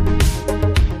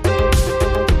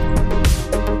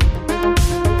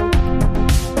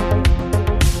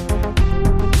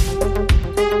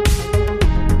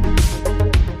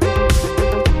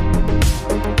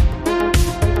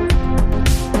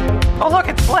 Oh, look,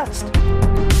 it's blitzed.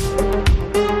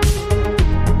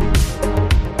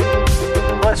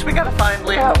 Blitz, we gotta find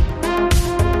Leo.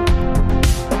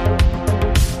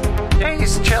 Yeah,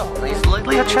 he's chill. He's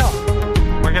Leo chill.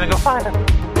 We're gonna go find him.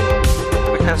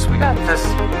 Because we got this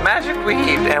magic weed,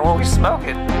 and when we smoke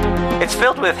it, it's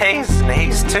filled with haze and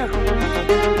haze too.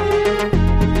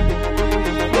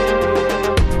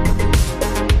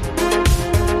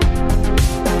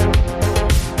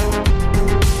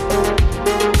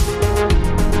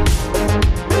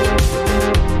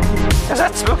 Is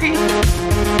that spooky?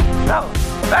 No,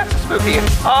 that's spooky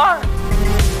art.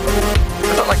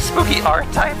 Is it like spooky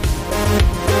art type?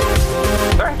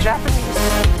 Very Japanese.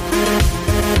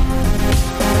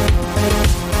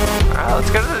 Alright,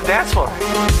 let's go to the dance floor.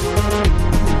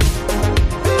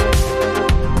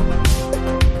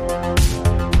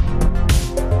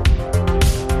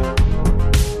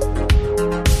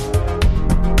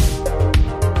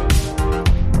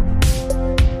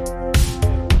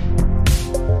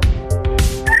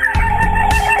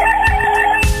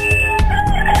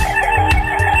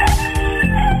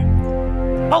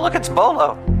 Oh, look, it's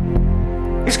Bolo.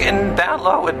 He's getting down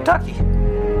low with Ducky,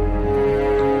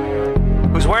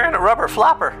 who's wearing a rubber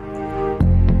flopper.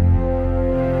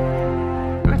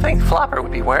 Who would think Flopper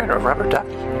would be wearing a rubber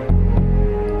ducky?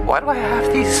 Why do I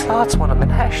have these thoughts when I'm in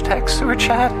hashtag sewer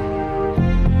chat?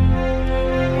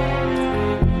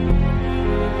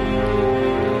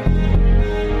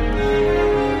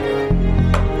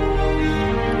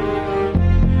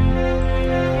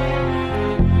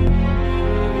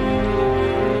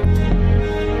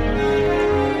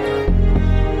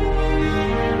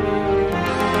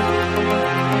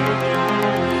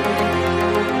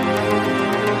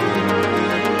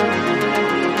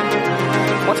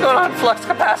 Flux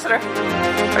capacitor.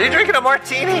 Are you drinking a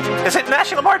martini? Is it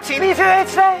National Martini today?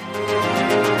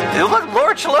 Look,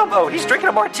 Lord Chalomo, he's drinking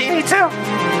a martini too.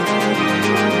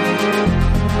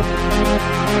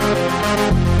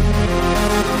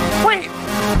 Wait,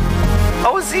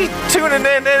 Oh, is he tuning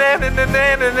in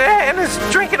and is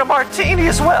drinking a martini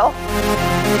as well?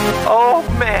 Oh,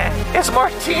 man. It's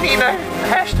martini night.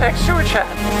 Hashtag sewer chat.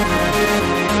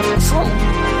 It's a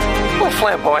little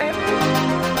flamboyant.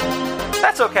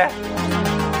 That's okay.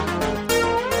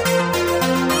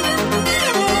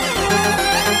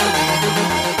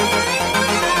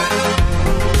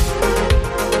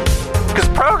 Because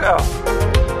Progo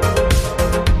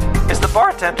is the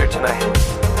bartender tonight.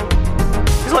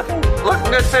 He's looking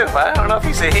good too. I don't know if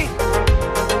he's a he.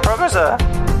 Progo's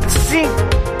it's a Z.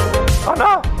 Oh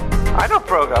no, I know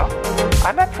Progo.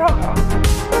 I met Progo.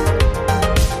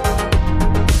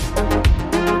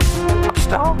 I'm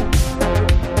stoned.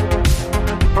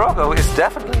 Progo is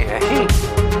definitely a he.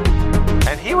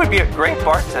 And he would be a great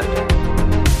bartender.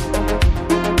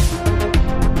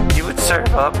 He would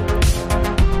serve up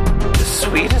the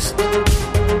sweetest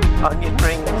onion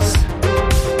rings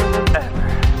ever.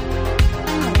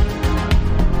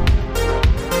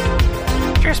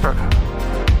 Cheers, Progo.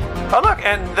 Oh look,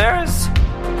 and there's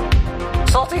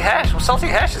Salty Hash. Well, Salty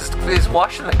Hash is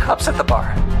washing the cups at the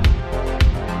bar.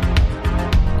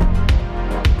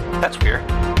 That's weird.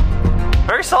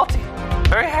 Very salty.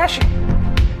 Very hashy.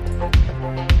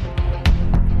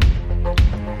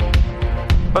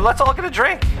 But let's all get a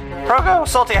drink. Progo,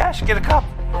 Salty Hash, get a cup.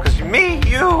 Because me,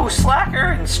 you,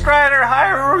 Slacker, and Strider,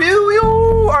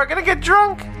 you are gonna get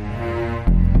drunk.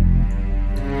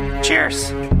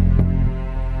 Cheers.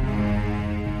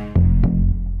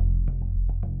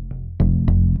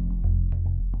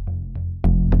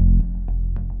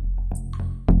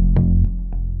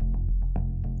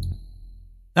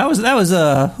 That was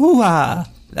a hoo-ha,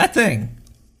 that thing.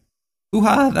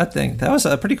 Hoo-ha, that thing. That was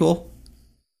pretty cool.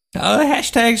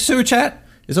 Hashtag sewer chat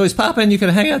is always popping. You can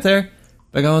hang out there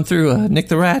by going through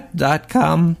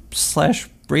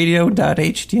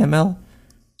nicktherat.com/radio.html.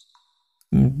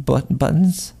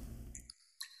 Buttons.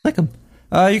 Click them.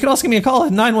 You can also give me a call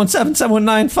at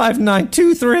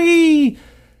 917-719-5923.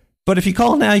 But if you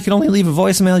call now, you can only leave a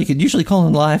voicemail. You could usually call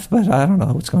in live, but I don't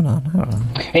know what's going on. I don't know.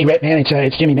 Hey, Rat Man,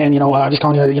 it's Jimmy, man. I'm just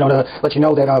calling you, to let you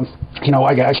know that, I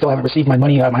still haven't received my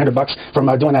money, my $100 from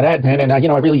doing that ad, man. And I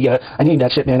really, I need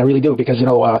that shit, man. I really do, because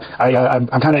I'm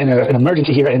kind of in an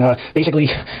emergency here, and basically,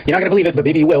 you're not gonna believe it, but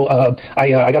maybe you will. I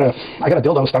got a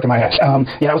dildo stuck in my ass. I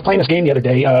was playing this game the other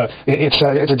day. It's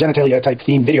a genitalia type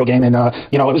themed video game, and I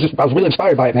was really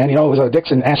inspired by it, man. It was dicks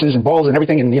and asses and balls and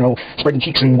everything, and spreading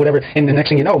cheeks and whatever. And the next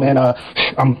thing you know, man.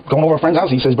 I'm going over a friend's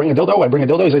house. He says, bring a dildo. I bring a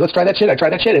dildo. He's like, let's try that shit. I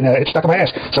tried that shit, and it's stuck in my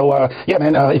ass. So, yeah,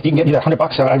 man, if you can get me that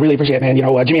 $100, I really appreciate it, man.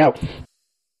 Jimmy out.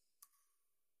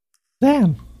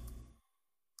 Damn.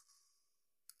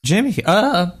 Jimmy,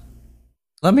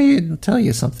 let me tell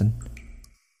you something.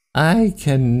 I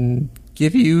can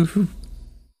give you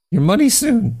your money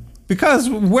soon, because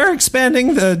we're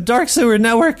expanding the Dark Sewer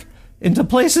Network into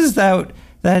places that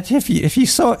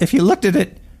if you looked at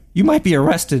it, you might be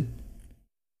arrested.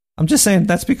 I'm just saying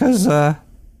that's because how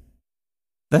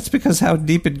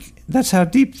deep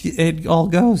it all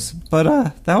goes.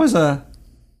 But that was I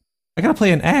gotta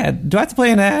play an ad. Do I have to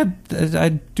play an ad? I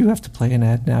do have to play an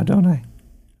ad now, don't I?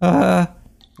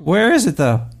 Where is it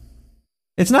though?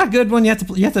 It's not good when you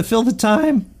have to fill the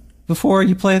time before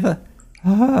you play the.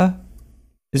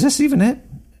 Is this even it?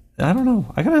 I don't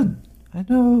know. I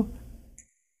know.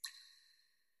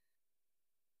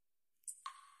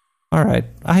 All right,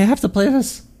 I have to play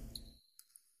this.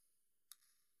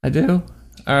 I do?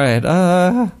 Alright,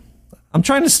 I'm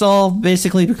trying to stall,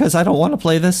 basically, because I don't want to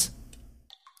play this.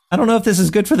 I don't know if this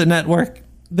is good for the network.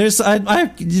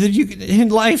 In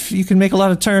life, you can make a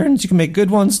lot of turns, you can make good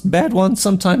ones, bad ones,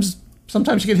 sometimes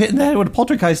you get hit in the head with a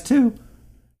poltergeist, too.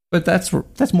 But that's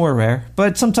more rare.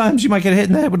 But sometimes you might get hit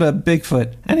in the head with a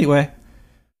Bigfoot. Anyway,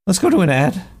 let's go to an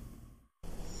ad.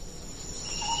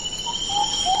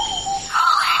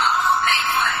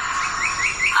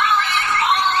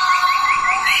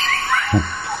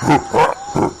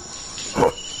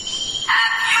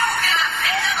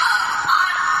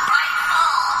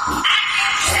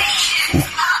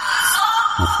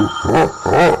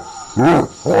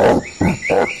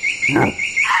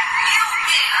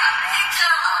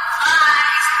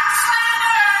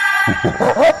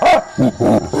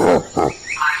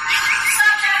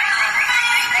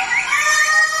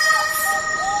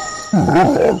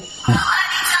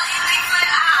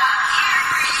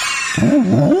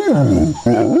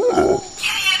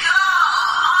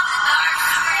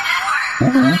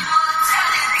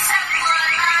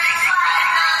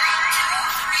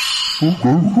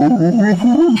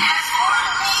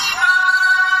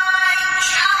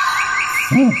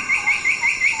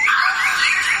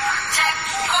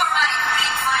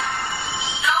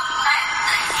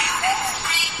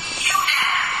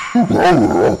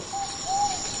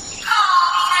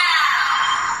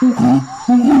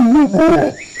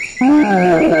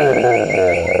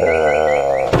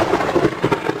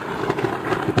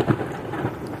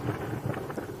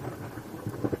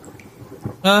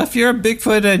 If you're a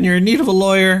Bigfoot and you're in need of a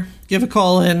lawyer, give a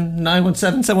call in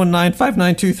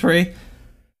 917-719-5923.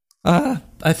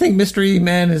 I think Mystery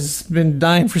Man has been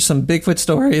dying for some Bigfoot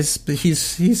stories, but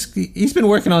he's been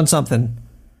working on something.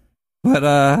 But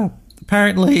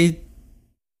apparently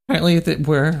that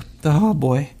we're oh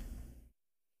boy.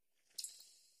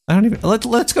 I don't even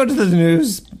let's go to the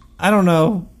news. I don't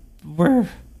know where.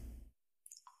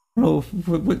 Oh,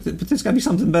 but there's got to be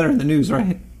something better in the news,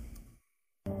 right?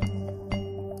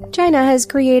 China has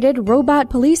created robot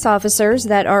police officers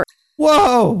that are...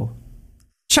 Whoa!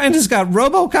 China's got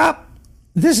RoboCop?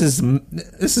 This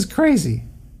is crazy.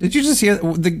 Did you just hear?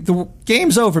 The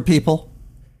game's over, people.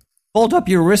 Fold up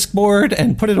your risk board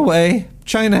and put it away.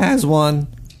 China has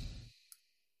one.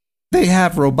 They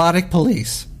have robotic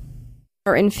police.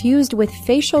 Are infused with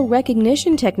facial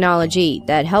recognition technology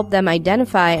that help them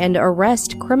identify and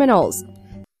arrest criminals.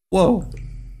 Whoa.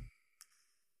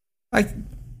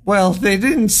 Well, they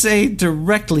didn't say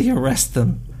directly arrest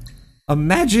them.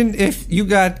 Imagine if you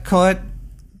got caught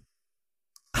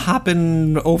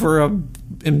hopping over a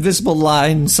invisible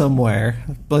line somewhere,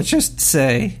 let's just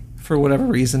say, for whatever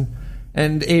reason,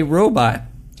 and a robot,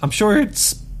 I'm sure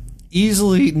it's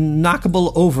easily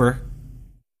knockable over,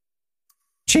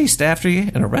 chased after you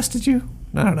and arrested you?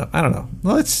 I don't know.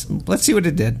 Let's see what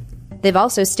it did. They've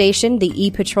also stationed the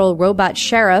E-Patrol robot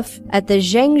sheriff at the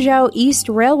Zhengzhou East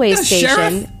Railway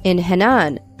Station in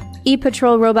Henan.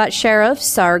 E-Patrol robot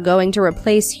sheriffs are going to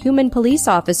replace human police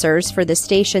officers for the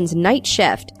station's night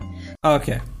shift.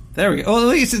 Okay, there we go. Well, at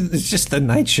least it's just the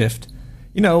night shift.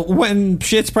 You know, when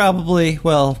shit's probably,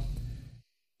 well,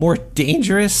 more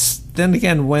dangerous. Then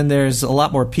again, when there's a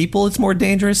lot more people, it's more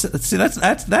dangerous. See,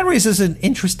 that raises an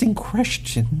interesting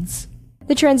questions.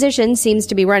 The transition seems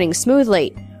to be running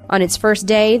smoothly. On its first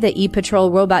day, the E-Patrol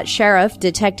robot sheriff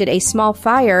detected a small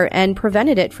fire and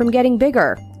prevented it from getting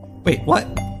bigger. Wait, what?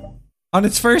 On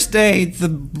its first day, the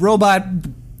robot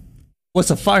was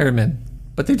a fireman,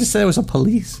 but they just said it was a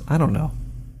police. I don't know.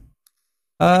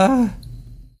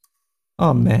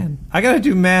 Oh man, I gotta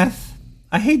do math.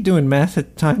 I hate doing math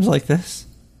at times like this,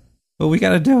 but we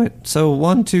gotta do it. So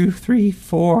 1, 2, 3,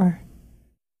 4.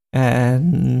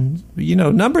 And, you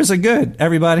know, numbers are good,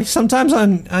 everybody. Sometimes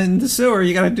on the sewer,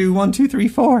 you gotta do 1, 2, 3,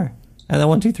 4. And then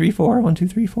 1, 2, 3, 4, 1, 2,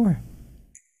 3, 4.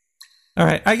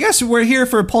 Alright, I guess we're here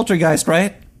for Poltergeist,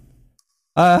 right?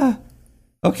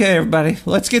 Okay, everybody.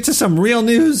 Let's get to some real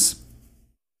news.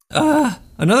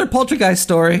 Another Poltergeist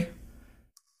story.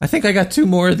 I think I got 2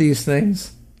 more of these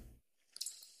things.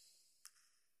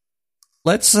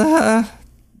 Let's,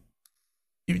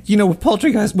 you know, with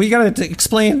Poltergeist, we gotta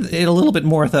explain it a little bit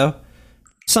more, though.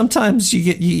 Sometimes you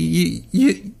get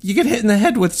hit in the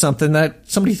head with something that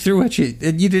somebody threw at you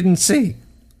and you didn't see.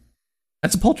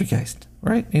 That's a poltergeist,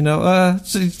 right? You know,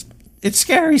 so it's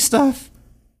scary stuff.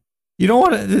 You don't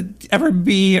want to ever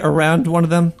be around one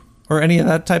of them or any of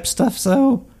that type of stuff.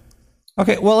 So,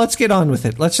 okay, well, let's get on with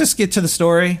it. Let's just get to the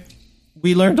story.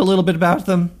 We learned a little bit about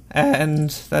them,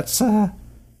 and that's how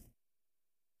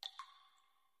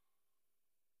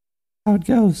it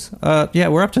goes. Yeah,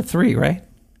 we're up to 3, right?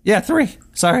 Yeah, 3.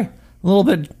 Sorry. I'm a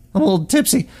little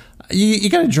tipsy. You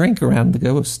got a drink around the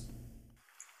ghost.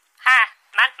 Hi,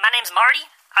 my name's Marty.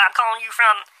 I'm calling you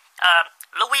from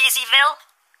Louisville,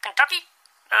 Kentucky.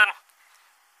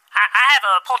 I have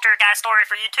a poltergeist story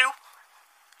for you too.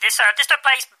 This took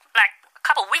place like a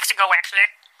couple weeks ago, actually.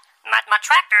 My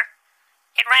tractor,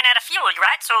 it ran out of fuel,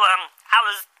 right? So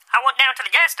I went down to the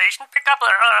gas station, picked up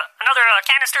another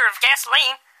canister of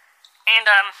gasoline, and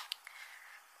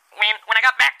when I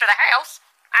got back to the house,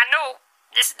 I know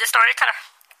this story kind of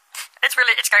it's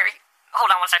scary.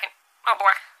 Hold on 1 second. Oh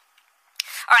boy.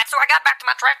 All right, so I got back to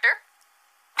my tractor.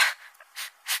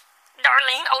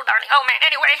 Darlene, oh man.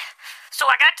 Anyway, so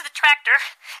I got to the tractor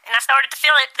and I started to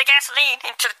fill the gasoline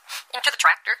into the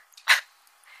tractor.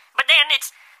 But then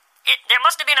there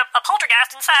must have been a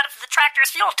poltergeist inside of the tractor's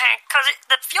fuel tank because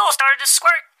the fuel started to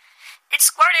squirt. It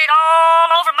squirted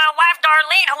all over my wife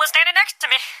Darlene, who was standing next to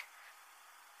me.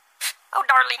 Oh,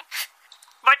 Darlene.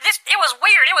 But it was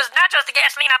weird. It was not just the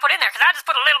gasoline I put in there, because I just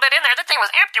put a little bit in there. The thing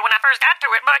was empty when I first got to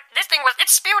it, but this thing it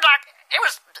spewed like, it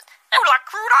was like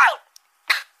crude oil.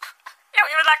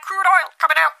 It was like crude oil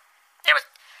coming out. There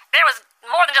was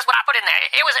more than just what I put in there.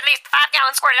 It was at least 5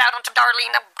 gallons squirted out onto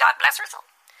Darlene. God bless her soul.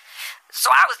 So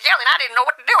I was yelling. I didn't know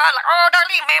what to do. I was like, oh,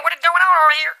 Darlene, man, what is going on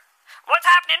over here? What's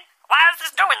happening? Why is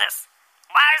this doing this?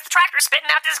 why is the tractor spitting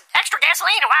out this extra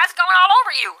gasoline, and why is it going all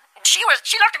over you? And she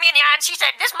looked at me in the eye and she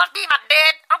said, this must be my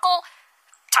dead Uncle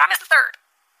Thomas III.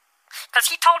 Because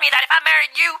he told me that if I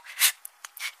married you,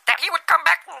 that he would come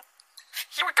back from the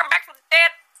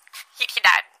dead. He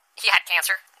died. He had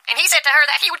cancer. And he said to her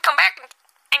that he would come back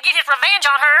and get his revenge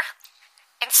on her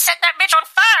and set that bitch on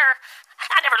fire.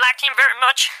 I never liked him very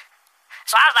much.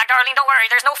 So I was like, Darlene, don't worry,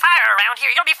 there's no fire around here.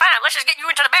 You'll be fine. Let's just get you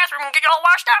into the bathroom and get you all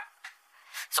washed up.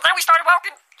 So then we started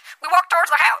walking. We walked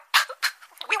towards the house.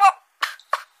 We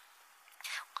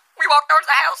walked towards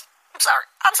the house.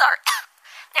 I'm sorry.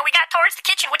 And we got towards the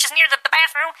kitchen, which is near the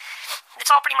bathroom.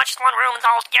 It's all pretty much just one room and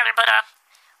all together, but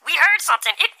we heard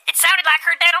something. It sounded like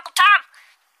her dead Uncle Tom.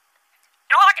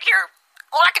 And all I could hear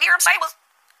him say was,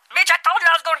 bitch, I told you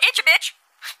I was going to get you, bitch.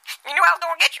 You knew I was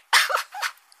going to get you.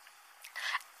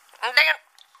 And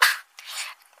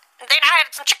then I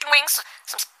had some chicken wings,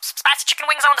 some spicy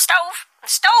chicken wings on the stove. And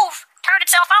the stove turned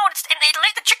itself on and it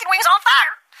lit the chicken wings on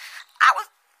fire. I was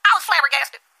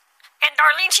flabbergasted. And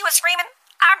Darlene, she was screaming.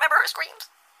 I remember her screams.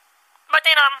 But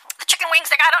then the chicken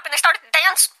wings, they got up and they started to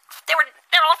dance. They were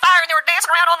on fire and they were dancing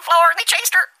around on the floor and they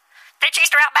chased her. They chased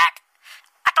her out back.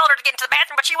 I told her to get into the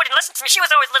bathroom, but she wouldn't listen to me. She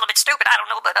was always a little bit stupid, I don't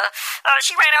know, but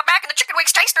she ran out back and the chicken wings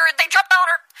chased her and they jumped on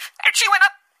her. And she went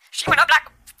up like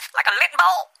a lit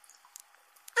ball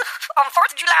on the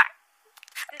 4th of July.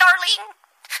 Darlene,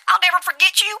 I'll never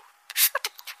forget you.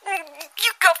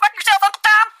 You go fuck yourself, Uncle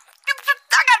Tom.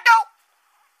 I gotta go.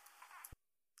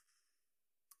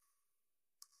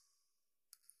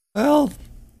 Well,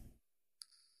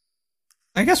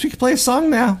 I guess we could play a song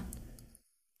now.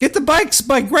 Get the Bikes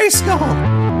by Grayskull.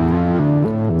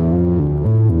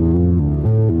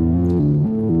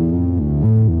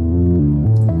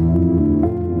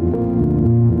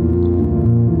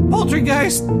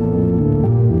 Poltergeist.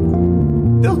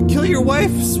 They'll kill your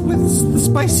wives with the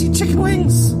spicy chicken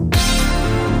wings.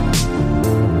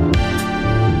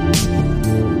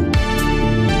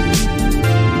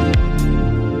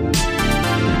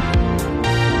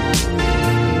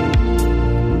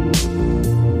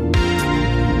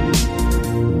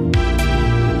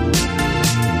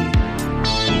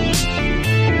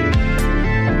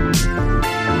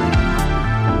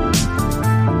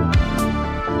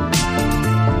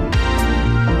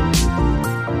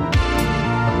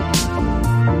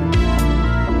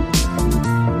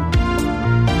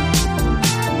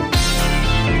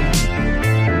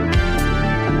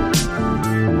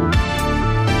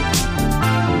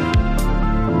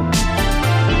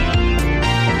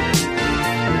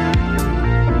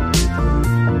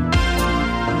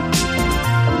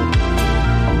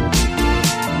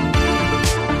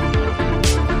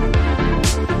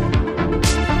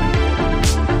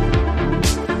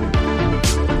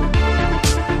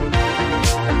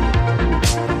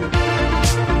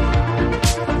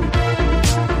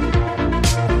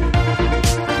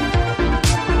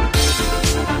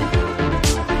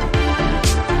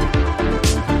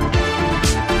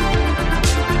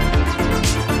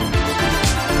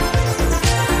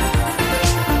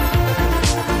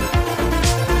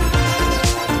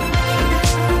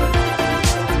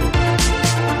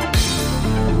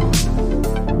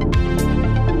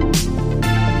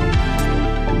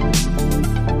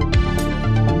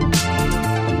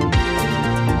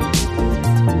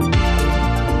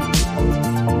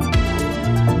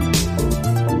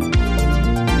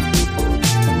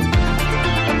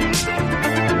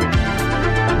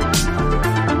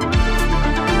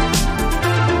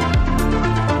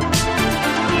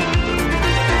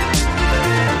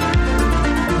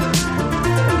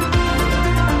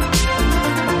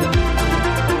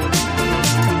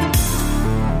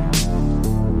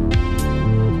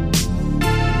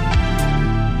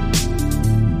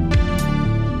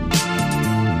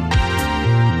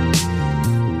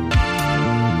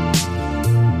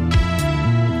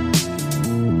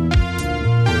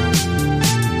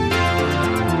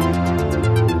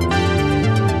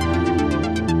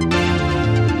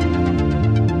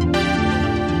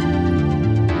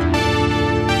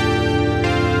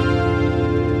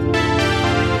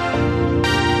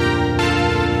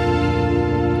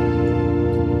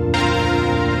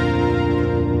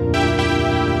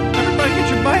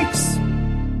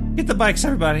 Bikes,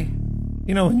 everybody.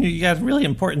 You know, you got really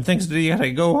important things to do. You gotta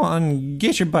go on,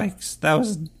 get your bikes. That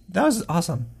was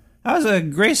awesome. That was a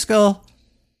Grayskull.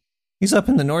 He's up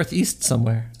in the northeast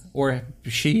somewhere, or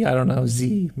she. I don't know.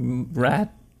 Z,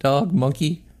 rat, dog,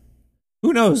 monkey.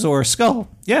 Who knows? Or skull.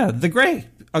 Yeah, a gray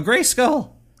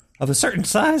skull of a certain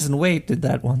size and weight did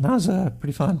that one. That was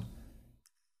pretty fun.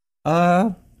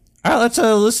 All right, let's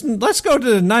listen. Let's go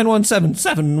to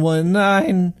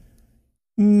 917-719.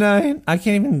 9. I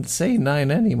can't even say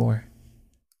 9 anymore.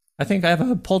 I think I have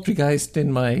a poltergeist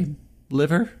in my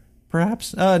liver,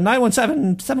 perhaps.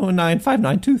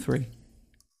 917-719-5923.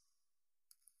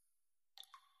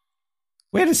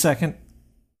 Wait a second.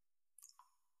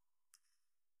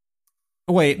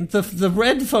 Wait, the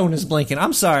red phone is blinking.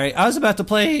 I'm sorry. I was about to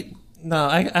play... No,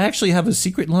 I actually have a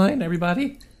secret line,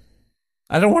 everybody.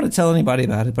 I don't want to tell anybody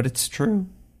about it, but it's true.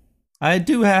 I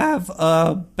do have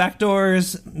back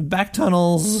doors, back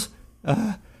tunnels,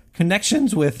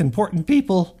 connections with important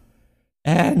people,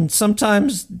 and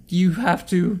sometimes you have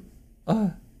to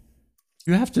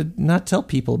not tell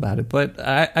people about it. But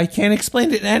I can't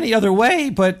explain it any other way.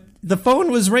 But the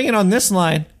phone was ringing on this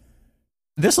line.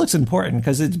 This looks important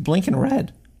because it's blinking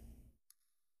red.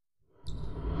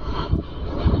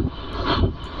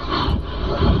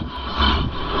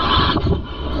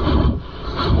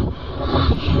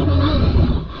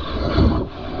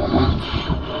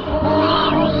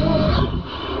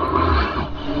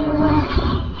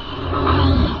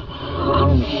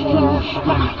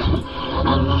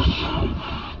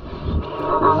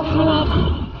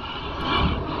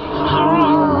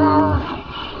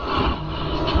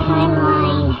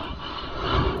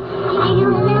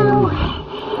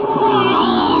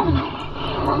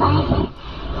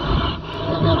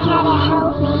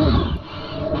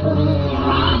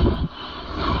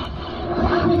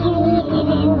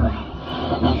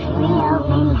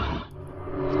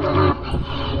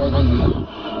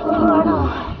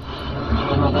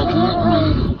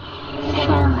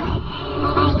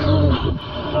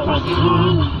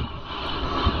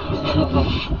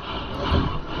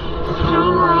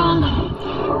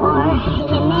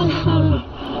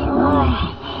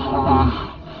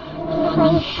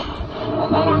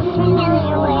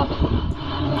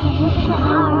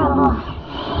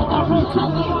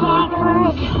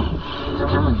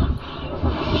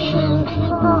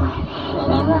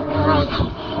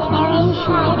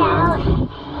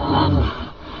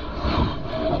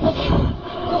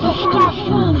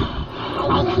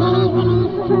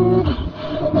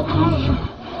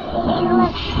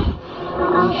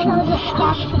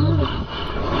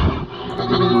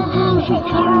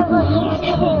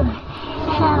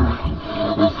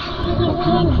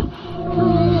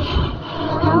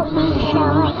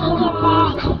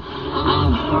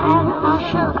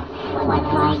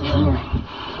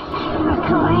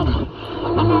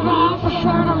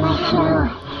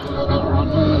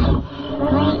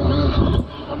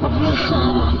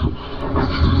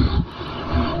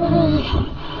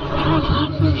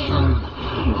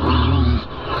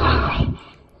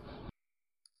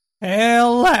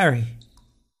 Hail Larry.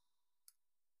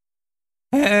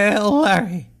 Hail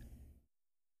Larry.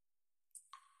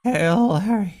 Hail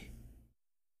Larry.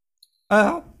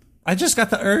 I just got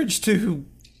the urge to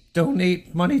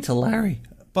donate money to Larry,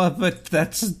 but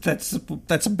that's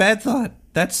a bad thought.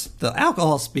 That's the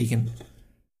alcohol speaking.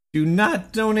 Do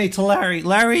not donate to Larry.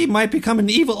 Larry might become an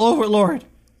evil overlord.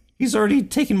 He's already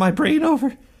taken my brain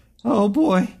over. Oh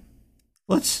boy.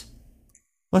 Let's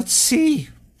see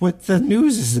what the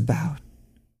news is about.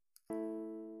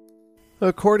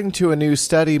 According to a new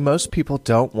study, most people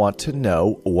don't want to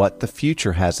know what the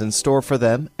future has in store for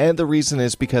them, and the reason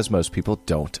is because most people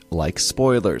don't like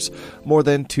spoilers. More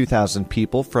than 2,000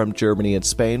 people from Germany and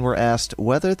Spain were asked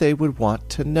whether they would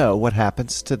want to know what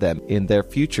happens to them in their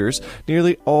futures.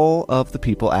 Nearly all of the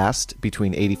people asked,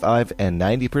 between 85 and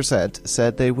 90%,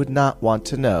 said they would not want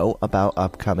to know about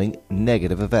upcoming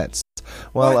negative events.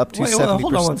 While up to 70%...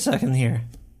 Hold on one second here.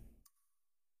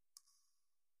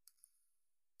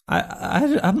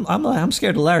 I'm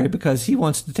scared of Larry because he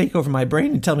wants to take over my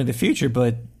brain and tell me the future,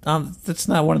 but that's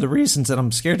not one of the reasons that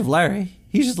I'm scared of Larry.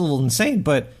 He's just a little insane,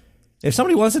 but if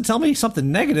somebody wants to tell me something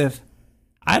negative,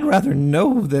 I'd rather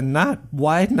know than not.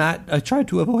 Why not try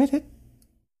to avoid it?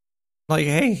 Like,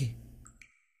 hey,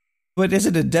 but is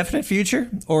it a definite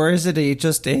future, or is it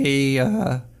just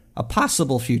a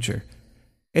possible future?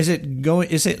 See, they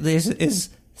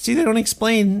don't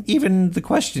explain even the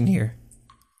question here.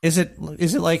 Is it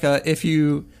like if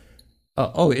you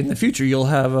in the future you'll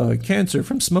have cancer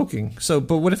from smoking? So,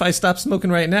 but what if I stop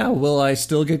smoking right now? Will I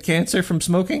still get cancer from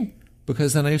smoking?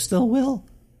 Because then I still will.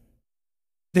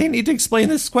 They need to explain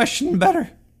this question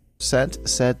better.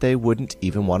 Said they wouldn't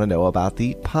even want to know about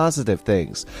the positive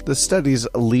things. The study's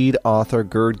lead author,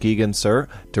 Gerd Gigerenser,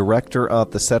 director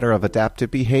of the Center of Adaptive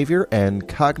Behavior and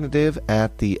Cognitive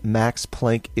at the Max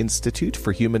Planck Institute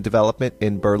for Human Development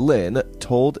in Berlin,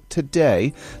 told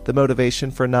Today the motivation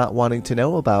for not wanting to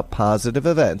know about positive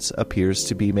events appears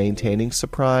to be maintaining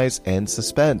surprise and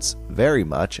suspense, very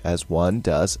much as one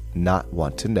does not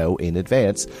want to know in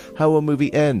advance how a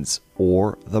movie ends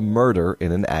or the murder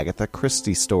in an Agatha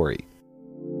Christie story.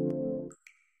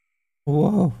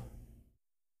 Whoa.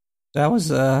 That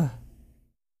was, I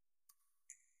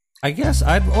guess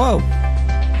whoa.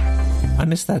 I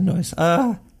missed that noise.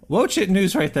 Watch It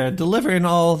News right there, delivering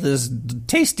all this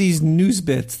tasty news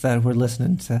bits that we're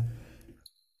listening to.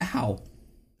 Ow.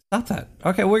 Stop that.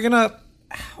 Okay, we're gonna...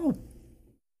 Ow.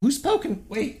 Who's poking?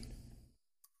 Wait.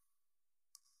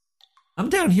 I'm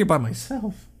down here by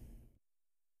myself.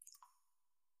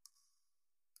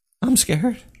 I'm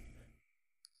scared.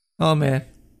 Oh, man.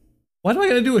 Why do I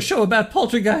gotta do a show about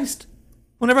Poltergeist?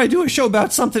 Whenever I do a show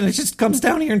about something, it just comes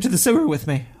down here into the sewer with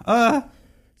me.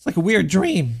 It's like a weird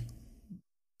dream.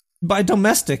 By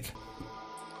Domestic.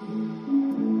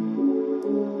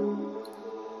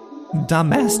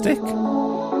 Domestic?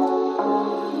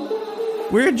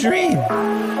 Weird dream.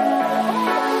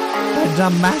 By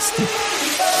Domestic.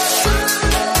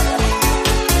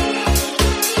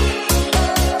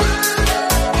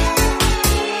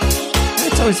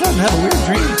 It's always fun to have a weird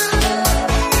dream.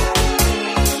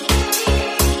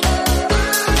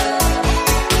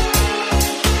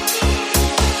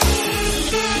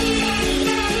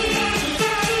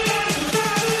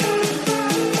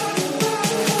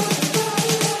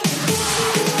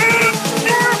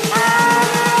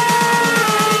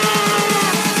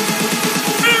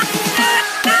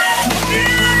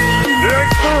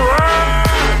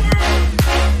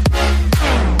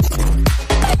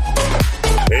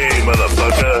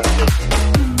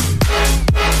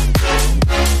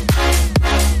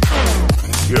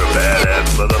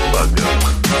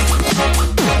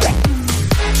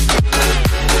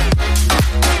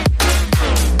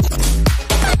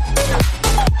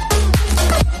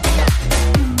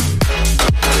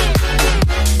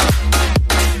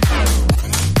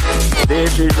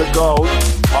 This is the ghost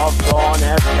of John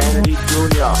F. Kennedy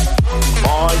Jr.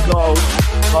 My ghost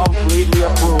completely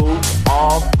approves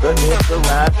of the Mr.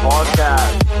 Rat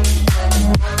podcast.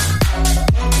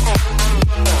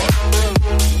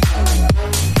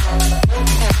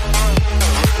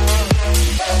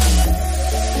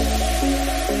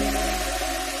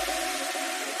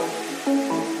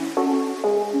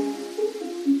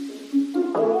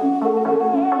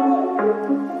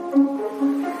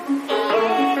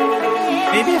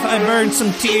 Maybe if I burn some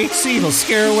THC, it'll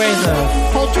scare away the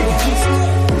poltergeist.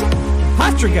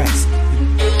 Poltergeist.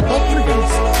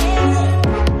 Poltergeist.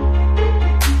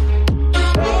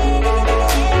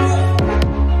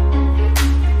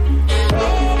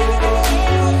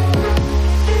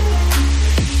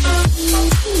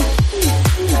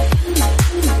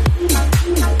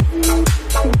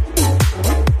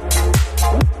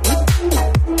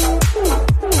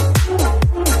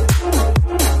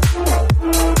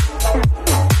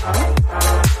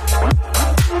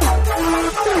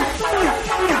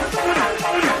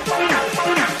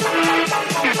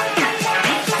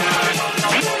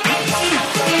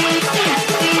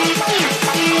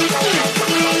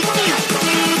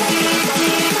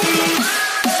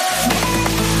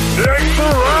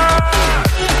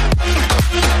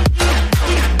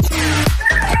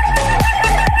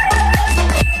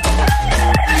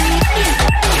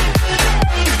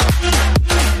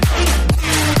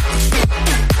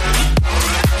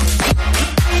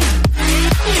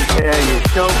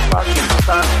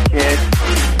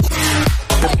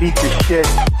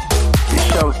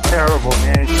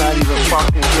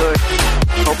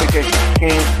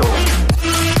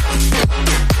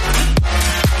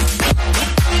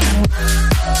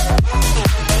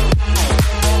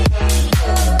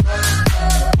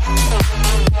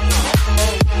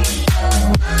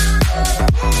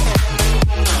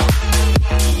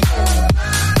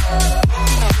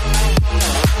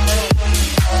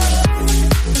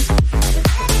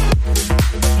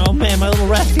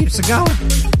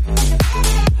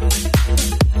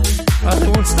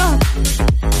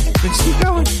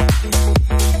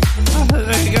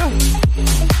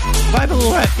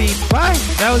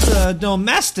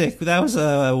 Domestic. That was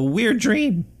a weird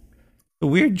dream. A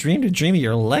weird dream to dream of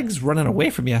your legs running away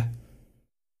from you.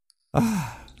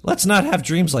 Let's not have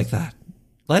dreams like that.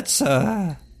 Let's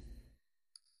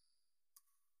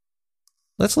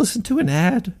listen to an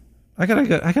ad. I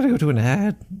gotta go to an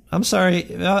ad. I'm sorry.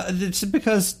 It's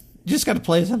because you just gotta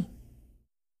play them.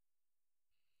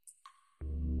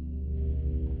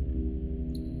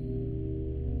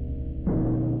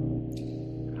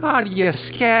 Are you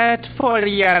scared for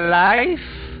your life?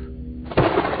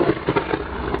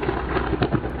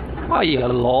 Are you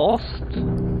lost?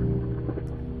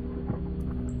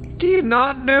 Do you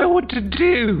not know what to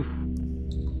do?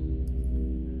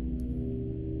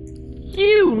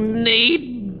 You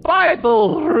need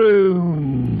Bible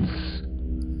runes.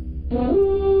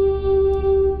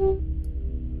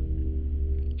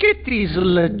 Kitty's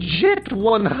legit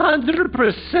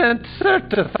 100%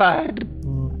 certified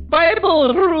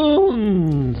Bible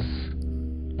runes.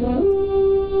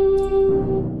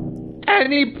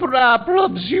 Any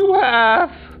problems you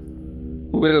have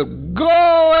will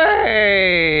go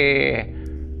away.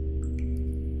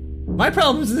 My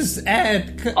problem is this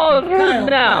ad. Kyle,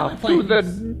 now to the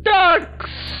Dark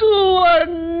Sewer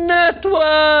Network.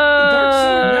 Dark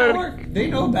Sewer Network? They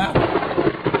know about it.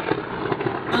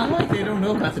 Not like they don't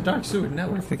know about the Dark Sewer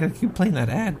Network. They gotta keep playing that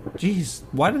ad. Jeez,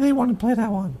 why do they want to play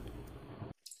that one?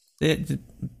 I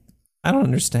don't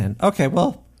understand. Okay,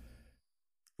 well,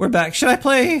 we're back. Should I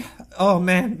play? Oh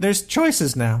man, there's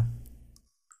choices now.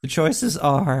 The choices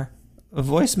are a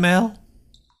voicemail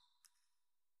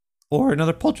or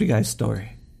another Poultrygeist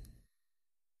story.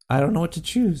 I don't know what to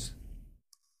choose.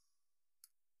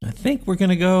 I think we're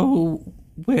gonna go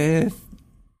with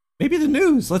maybe the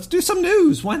news. Let's do some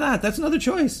news. Why not? That's another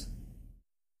choice.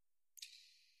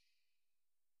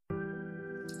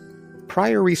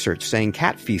 Prior research saying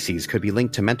cat feces could be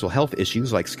linked to mental health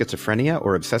issues like schizophrenia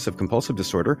or obsessive compulsive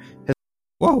disorder has...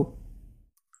 Whoa.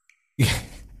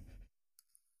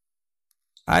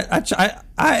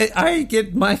 I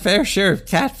get my fair share of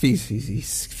cat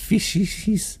feces.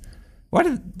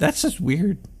 That's just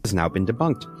weird. Has now been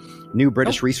debunked. New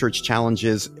British research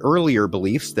challenges earlier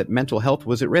beliefs that mental health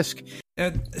was at risk.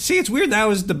 See, it's weird that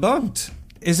was debunked.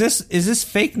 Is this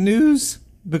fake news?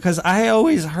 Because I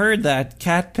always heard that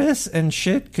cat piss and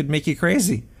shit could make you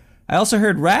crazy. I also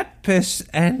heard rat piss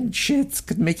and shits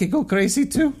could make you go crazy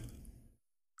too.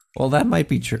 Well, that might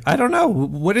be true. I don't know.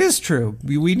 What is true?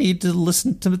 We need to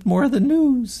listen to more of the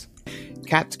news.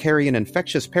 Cats carry an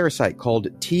infectious parasite called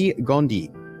T.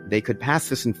 gondii. They could pass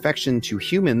this infection to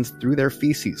humans through their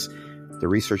feces. The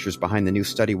researchers behind the new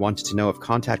study wanted to know if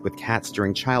contact with cats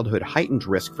during childhood heightened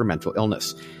risk for mental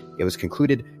illness. It was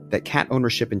concluded that cat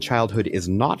ownership in childhood is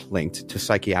not linked to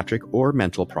psychiatric or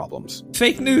mental problems.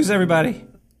 Fake news, everybody.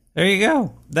 There you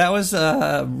go. That was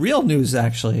real news,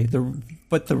 actually.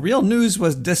 But the real news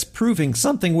was disproving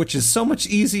something, which is so much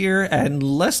easier and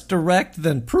less direct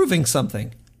than proving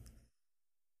something.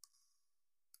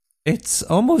 It's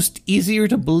almost easier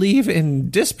to believe in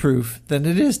disproof than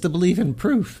it is to believe in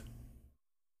proof.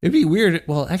 It'd be weird.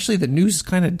 Well, actually, the news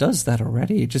kind of does that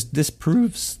already. It just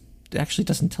disproves. It actually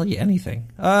doesn't tell you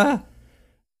anything.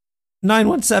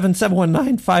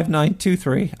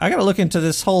 917-719-5923. I gotta look into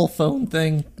this whole phone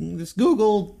thing. This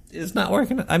Google is not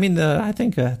working. I mean, I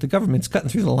think the government's cutting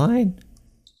through the line.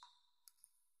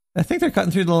 I think they're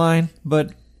cutting through the line,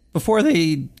 but before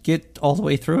they get all the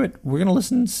way through it, we're gonna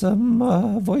listen to some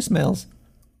voicemails.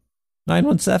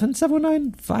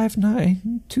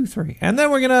 917-719-5923. And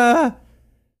then we're gonna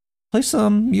play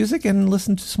some music and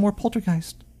listen to some more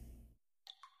Poltergeist.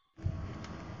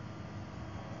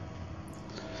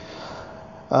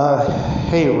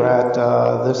 Hey, Rat,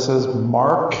 this is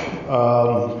Mark.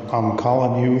 I'm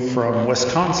calling you from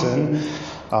Wisconsin.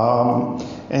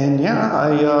 And yeah,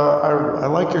 I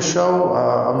like your show.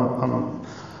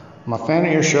 I'm a fan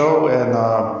of your show. And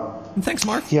thanks,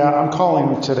 Mark. Yeah, I'm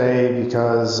calling today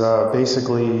because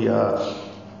basically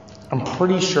I'm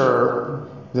pretty sure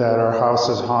that our house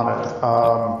is haunted.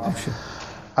 I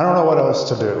don't know what else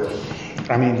to do.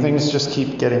 I mean, things just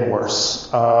keep getting worse.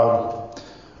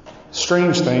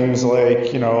 Strange things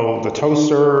like, the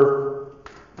toaster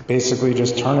basically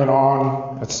just turning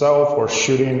on itself or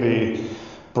shooting the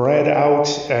bread out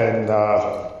and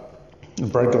the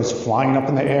bread goes flying up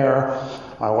in the air.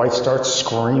 My wife starts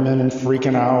screaming and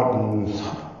freaking out, and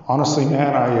honestly,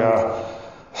 man, I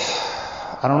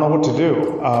don't know what to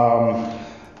do.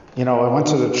 I went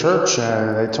to the church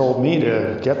and they told me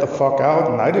to get the fuck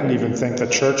out, and I didn't even think the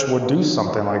church would do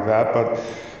something like that, but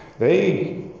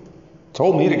they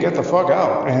told me to get the fuck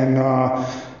out. And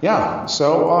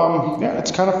so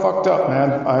it's kind of fucked up,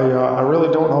 man. I really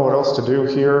don't know what else to do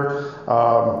here.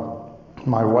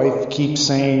 My wife keeps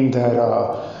saying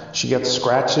that she gets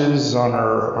scratches on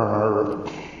her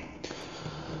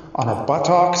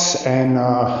buttocks, and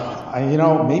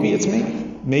maybe it's me.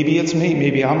 Maybe it's me.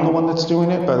 Maybe I'm the one that's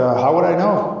doing it, but how would I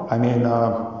know? I mean,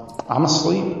 I'm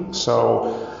asleep,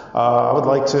 so I would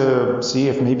like to see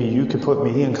if maybe you could put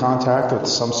me in contact with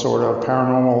some sort of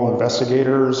paranormal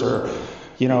investigators or,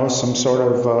 some sort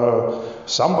of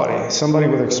somebody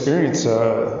with experience,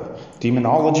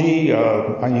 demonology.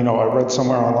 I read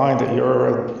somewhere online that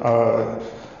you're a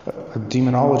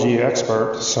demonology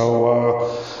expert.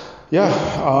 So,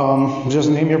 just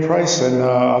name your price and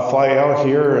I'll fly out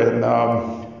here and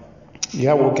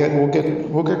we'll get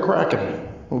cracking.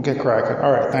 We'll get cracking.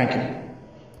 All right, thank you.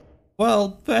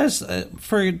 Well, as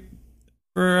for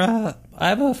I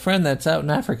have a friend that's out in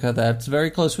Africa that's very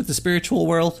close with the spiritual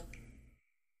world.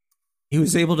 He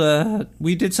was able to...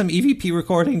 We did some EVP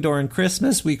recording during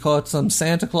Christmas. We caught some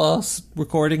Santa Claus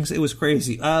recordings. It was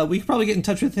crazy. We could probably get in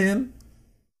touch with him.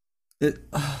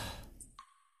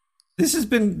 This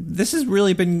has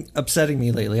really been upsetting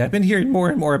me lately. I've been hearing more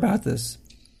and more about this.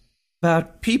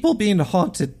 About people being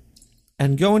haunted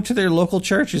and going to their local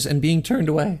churches and being turned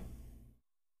away.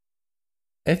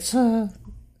 It's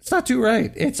not too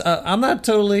right. I'm not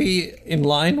totally in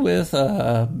line with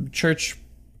church,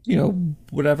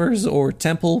 whatevers, or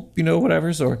temple,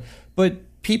 whatevers,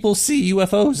 but people see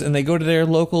UFOs and they go to their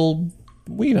local,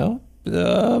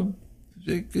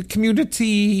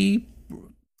 community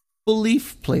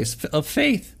belief place of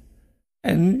faith,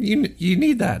 and you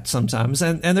need that sometimes,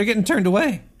 and they're getting turned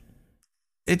away.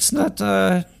 It's not,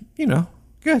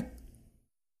 good.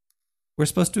 We're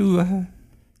supposed to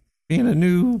be in a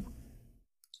new,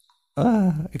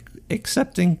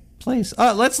 accepting place.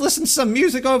 Let's listen to some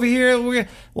music over here.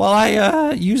 While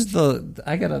I use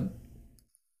I got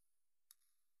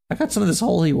some of this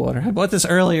holy water. I bought this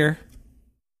earlier.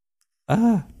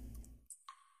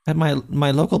 At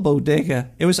my local bodega.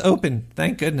 It was open,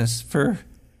 thank goodness, for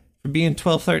being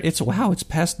 12:30. It's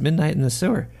past midnight in the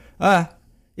sewer.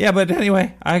 Yeah, but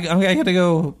anyway, I gotta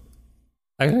go.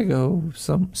 I gotta go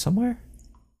somewhere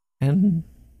and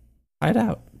hide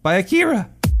out by Akira.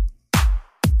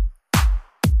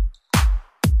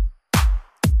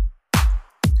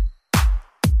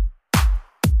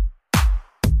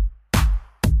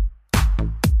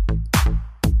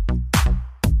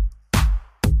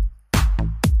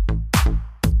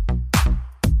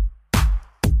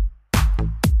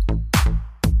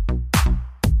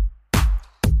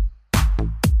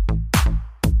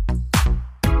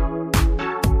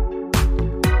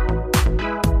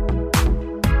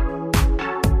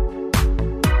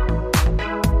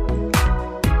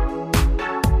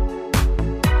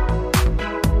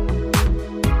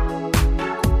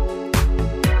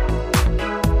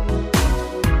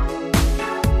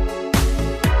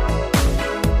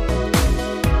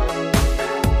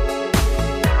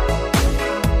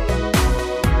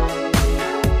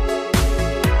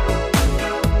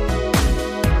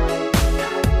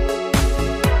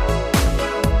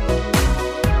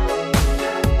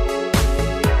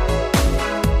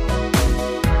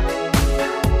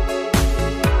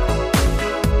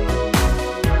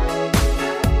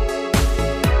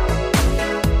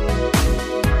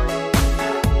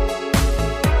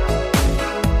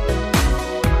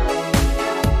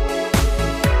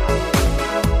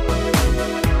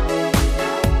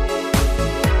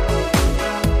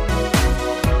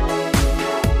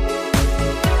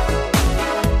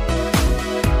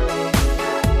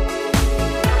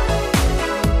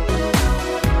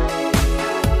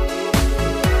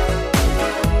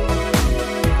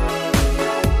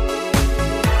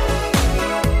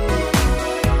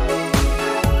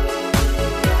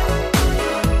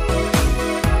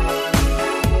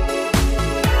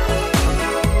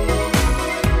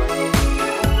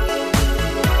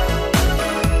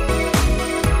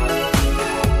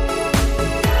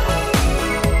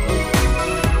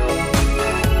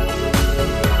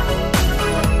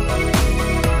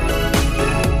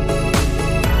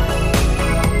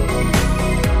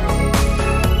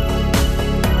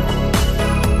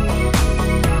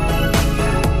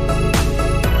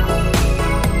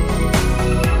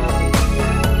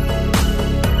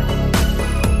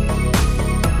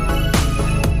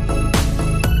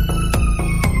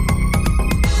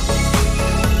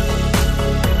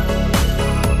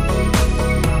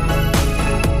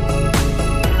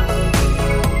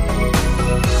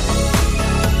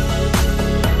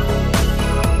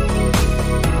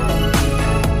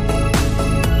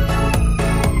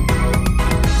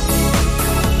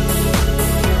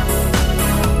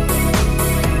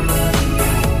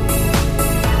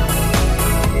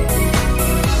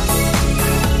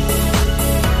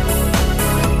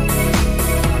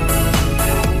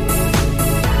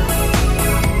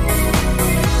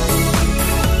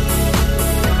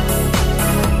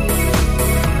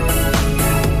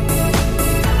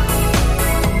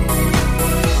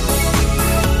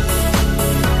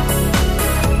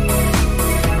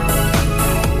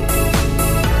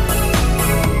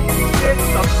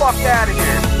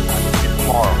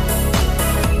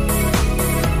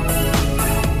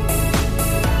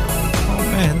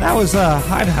 That was a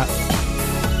hideout.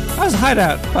 That was a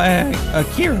hideout by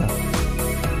Akira.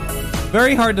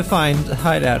 Very hard to find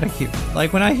hideout Akira.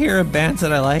 Like when I hear bands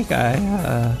that I like,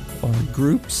 or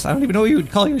groups, I don't even know what you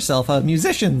would call yourself,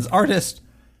 musicians, artists.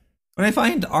 When I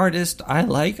find artists I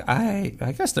like, I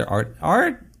guess they're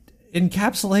art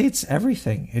encapsulates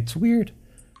everything. It's weird.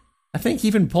 I think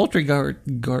even poltergeists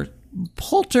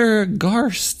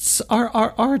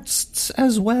are arts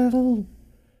as well.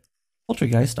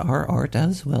 Poltergeist are art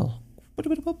as well.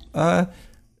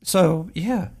 So,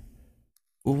 yeah.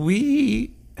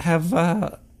 We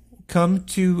have come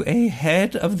to a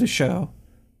head of the show.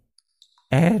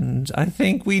 And I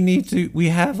think we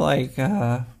have like,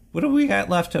 what do we got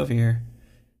left over here?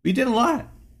 We did a lot.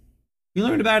 We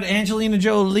learned about Angelina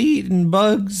Jolie and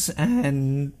bugs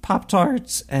and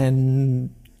Pop-Tarts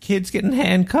and kids getting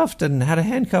handcuffed and how to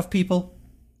handcuff people.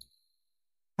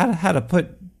 How to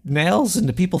put nails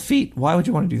into people's feet. Why would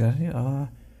you want to do that?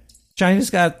 China's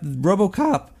got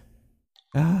RoboCop.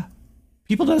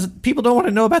 People don't want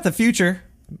to know about the future,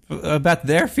 about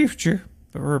their future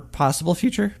or possible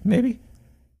future, maybe.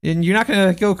 And you're not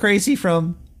going to go crazy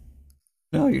from.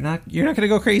 No, you're not. You're not going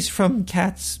to go crazy from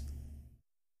cat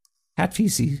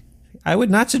feces. I would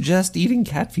not suggest eating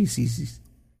cat feces.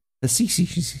 The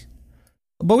feces.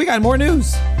 But we got more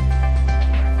news.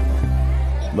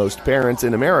 Most parents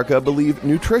in America believe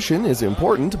nutrition is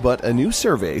important, but a new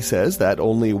survey says that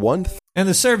only And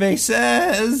the survey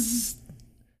says,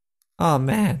 oh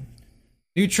man,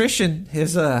 nutrition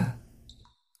is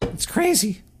it's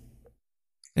crazy.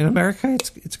 In America,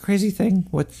 it's a crazy thing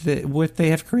what they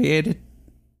have created.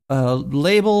 A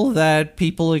label that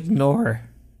people ignore,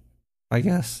 I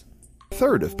guess. A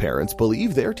third of parents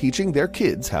believe they're teaching their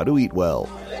kids how to eat well.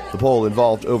 The poll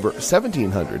involved over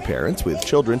 1,700 parents with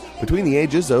children between the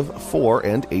ages of 4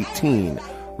 and 18.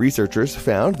 Researchers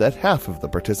found that half of the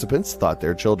participants thought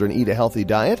their children eat a healthy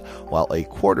diet, while a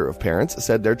quarter of parents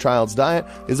said their child's diet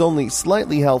is only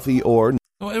slightly healthy or...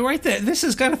 Right there, this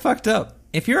is kind of fucked up.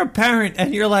 If you're a parent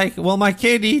and you're like, well, my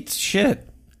kid eats shit,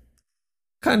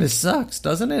 kind of sucks,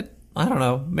 doesn't it? I don't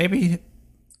know. Maybe...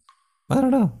 I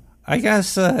don't know. I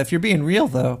guess if you're being real,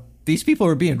 though, these people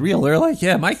are being real. They're like,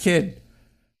 yeah, my kid,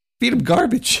 feed him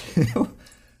garbage.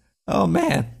 Oh,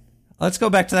 man. Let's go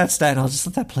back to that stat and I'll just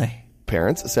let that play.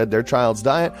 Parents said their child's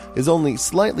diet is only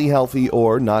slightly healthy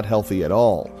or not healthy at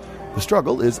all. The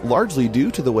struggle is largely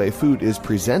due to the way food is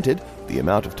presented, the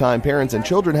amount of time parents and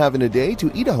children have in a day to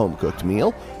eat a home-cooked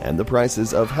meal, and the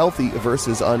prices of healthy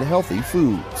versus unhealthy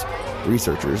foods.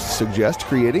 Researchers suggest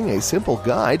creating a simple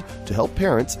guide to help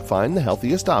parents find the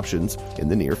healthiest options in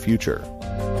the near future.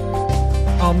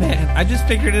 Oh man, I just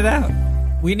figured it out.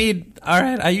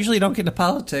 Alright, I usually don't get into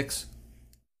politics,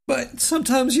 but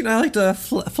sometimes, I like to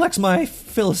flex my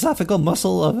philosophical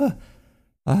muscle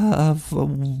of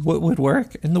what would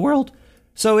work in the world.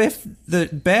 So if the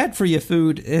bad for you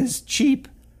food is cheap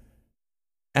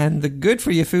and the good for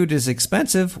you food is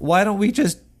expensive, why don't we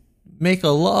just make a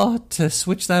law to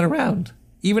switch that around?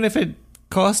 Even if it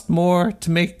costs more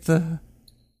to make the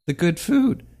good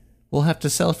food, we'll have to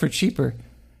sell for cheaper.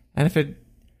 And if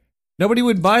nobody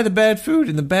would buy the bad food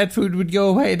and the bad food would go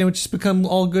away and it would just become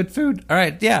all good food. All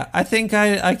right, yeah, I think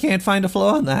I can't find a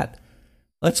flaw in that.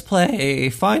 Let's play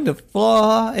Find a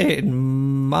Flaw in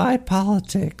My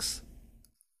Politics.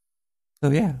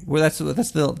 So yeah, well, that's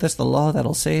the law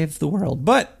that'll save the world.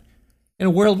 But in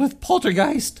a world with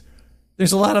poltergeist,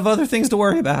 there's a lot of other things to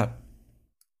worry about.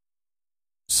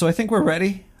 So I think we're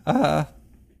ready.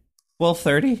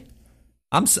 12:30.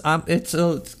 I'm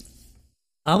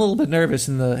a little bit nervous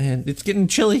and it's getting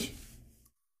chilly.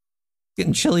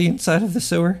 Getting chilly inside of the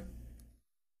sewer.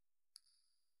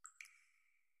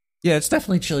 Yeah, it's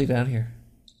definitely chilly down here.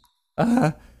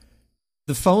 The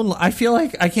phone, I feel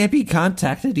like I can't be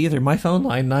contacted either. My phone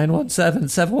line,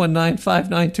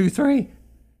 917-719-5923.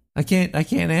 I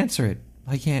can't answer it.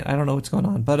 I don't know what's going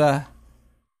on. But,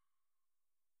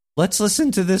 let's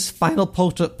listen to this final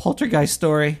poltergeist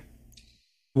story.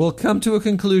 We'll come to a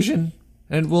conclusion,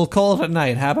 and we'll call it a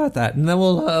night. How about that? And then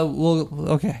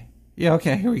okay. Yeah,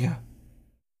 okay, here we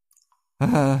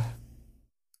go.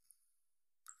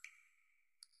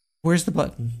 Where's the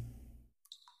button?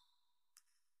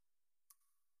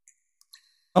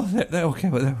 Oh, there, okay,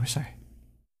 we're sorry.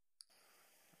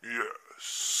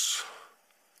 Yes.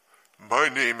 My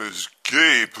name is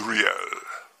Gabriel.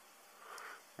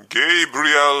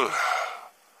 Gabriel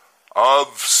of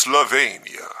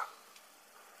Slovenia.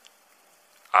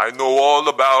 I know all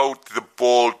about the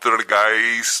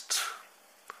poltergeist.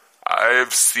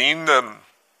 I've seen them.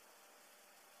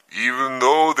 Even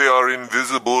though they are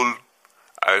invisible,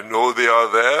 I know they are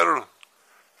there,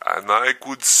 and I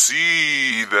could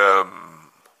see them.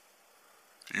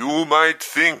 You might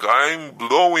think I'm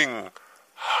blowing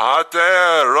hot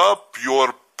air up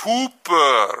your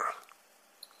pooper,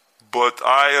 but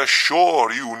I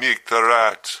assure you, Nick the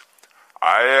Rat,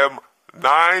 I am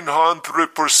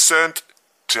 900%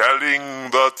 telling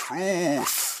the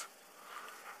truth.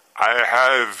 I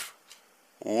have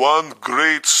one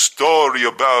great story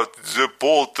about the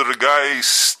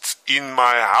poltergeist in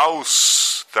my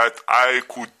house that I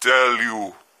could tell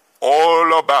you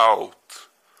all about.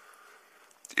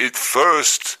 It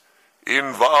first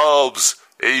involves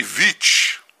a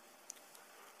witch.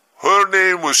 Her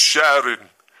name was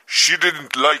Sharon. She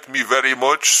didn't like me very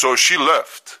much, so she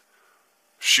left.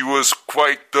 She was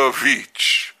quite the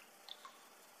witch.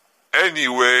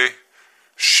 Anyway,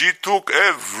 she took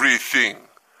everything.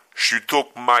 She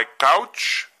took my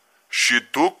couch, she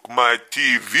took my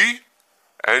TV,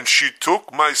 and she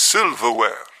took my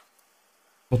silverware.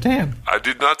 Well, damn. I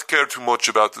did not care too much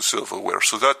about the silverware,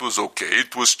 so that was okay.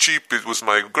 It was cheap, it was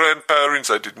my grandparents,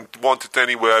 I didn't want it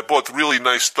anyway. I bought really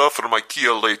nice stuff from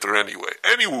IKEA later anyway.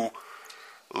 Anywho,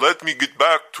 let me get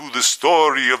back to the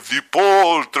story of the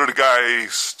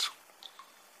poltergeist.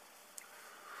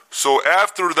 So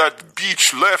after that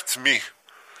bitch left me,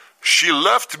 she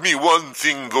left me one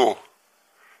thing though.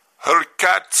 Her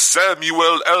cat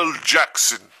Samuel L.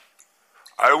 Jackson.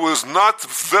 I was not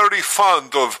very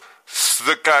fond of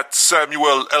the cat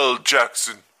Samuel L.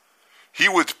 Jackson. He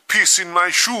would piss in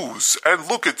my shoes and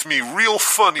look at me real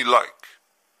funny like.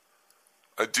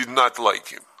 I did not like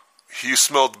him. He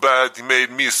smelled bad, he made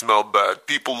me smell bad.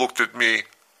 People looked at me,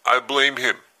 I blame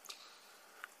him.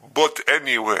 But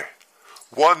anyway,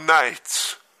 one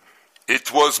night,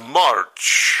 it was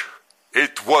March.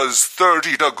 It was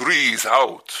 30 degrees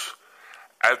out.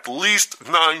 At least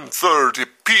 9:30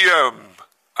 p.m.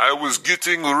 I was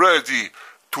getting ready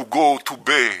to go to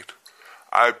bed.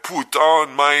 I put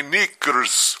on my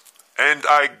knickers and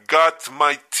I got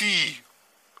my tea.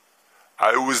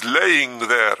 I was laying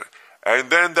there, and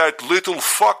then that little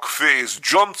fuckface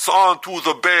jumps onto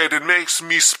the bed and makes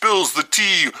me spills the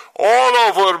tea all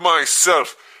over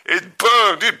myself. It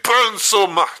burned so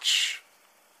much.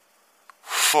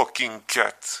 Fucking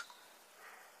cat.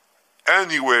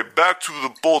 Anyway, back to the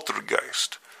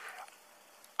poltergeist.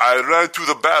 I ran to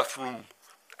the bathroom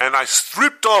and I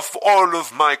stripped off all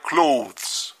of my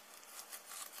clothes.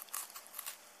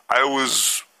 I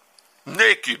was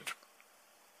naked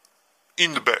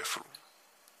in the bathroom.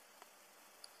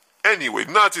 Anyway,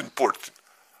 not important.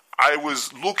 I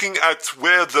was looking at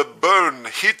where the burn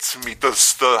hit me. The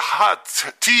hot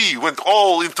tea went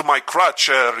all into my crotch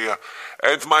area,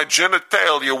 and my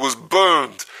genitalia was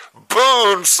burned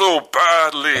so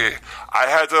badly. I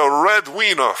had a red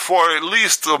wiener for at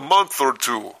least a month or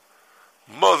two.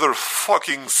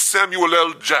 Motherfucking Samuel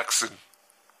L. Jackson.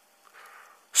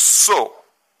 So,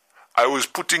 I was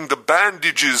putting the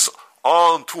bandages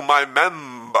onto my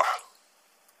member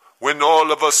when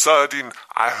all of a sudden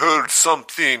I heard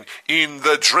something in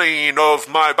the drain of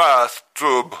my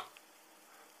bathtub.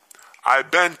 I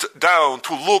bent down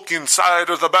to look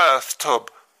inside of the bathtub,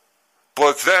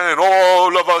 but then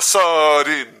all of a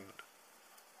sudden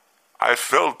I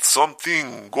felt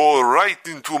something go right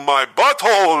into my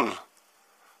butthole.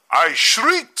 I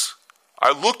shrieked.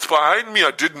 I looked behind me. I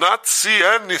did not see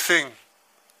anything.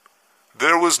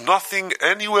 There was nothing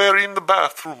anywhere in the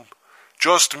bathroom.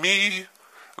 Just me,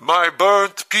 my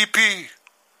burnt pee-pee,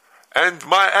 and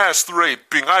my ass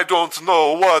raping. I don't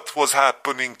know what was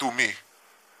happening to me.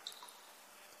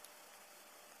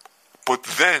 But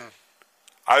then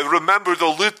I remembered a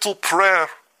little prayer,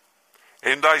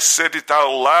 and I said it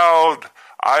out loud.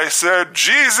 I said,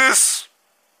 Jesus!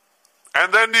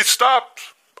 And then it stopped.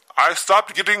 I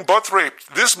stopped getting butt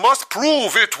raped. This must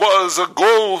prove it was a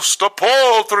ghost, a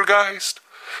poltergeist.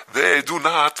 They do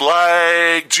not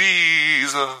like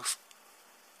Jesus.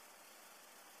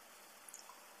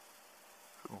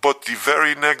 But the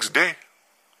very next day,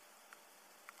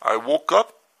 I woke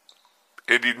up,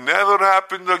 and it never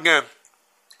happened again.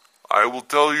 I will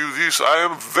tell you this, I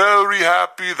am very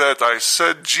happy that I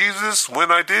said Jesus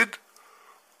when I did.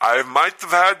 I might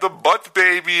have had the butt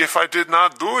baby if I did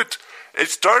not do it. It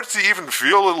starts to even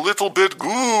feel a little bit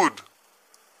good.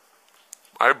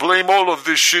 I blame all of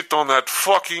this shit on that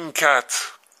fucking cat.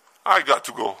 I got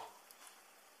to go.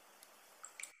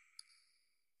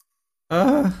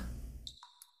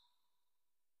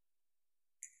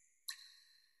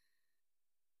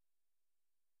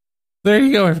 There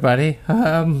you go, everybody.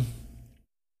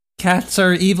 Cats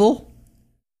are evil.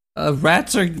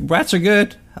 Rats are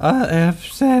good.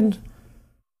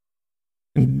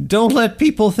 And don't let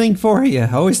people think for you.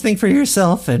 Always think for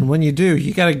yourself, and when you do,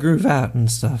 you gotta groove out and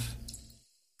stuff.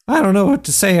 I don't know what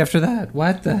to say after that.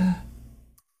 What the?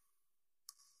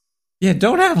 Yeah,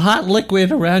 don't have hot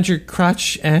liquid around your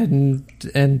crotch and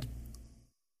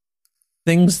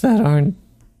things that aren't,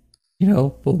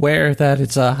 aware that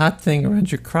it's a hot thing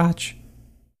around your crotch.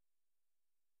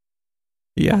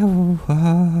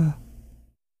 Yeah.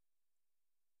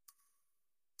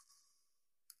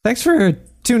 Thanks for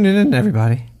tuning in,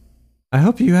 everybody. I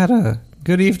hope you had a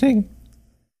good evening.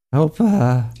 I hope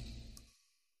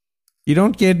you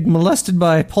don't get molested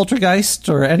by poltergeists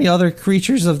or any other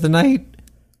creatures of the night.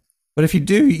 But if you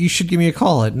do, you should give me a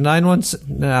call at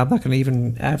 917... No, I'm not going to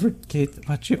even advocate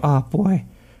about you. Oh, boy.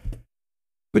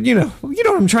 But you know what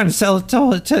I'm trying to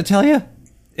tell you?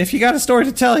 If you got a story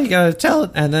to tell, you got to tell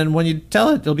it. And then when you tell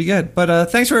it, it'll be good. But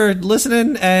thanks for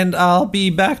listening, and I'll be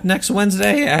back next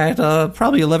Wednesday at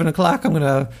probably 11 o'clock. I'm going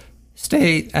to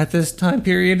stay at this time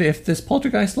period if this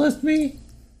poltergeist lets me.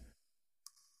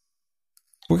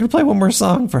 We're going to play one more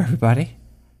song for everybody.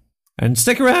 And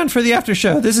stick around for the after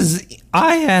show. This is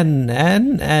INNNNN.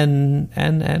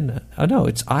 Oh no,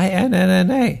 it's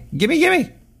INNNA. Gimme.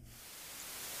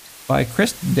 By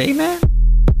Chris Dayman.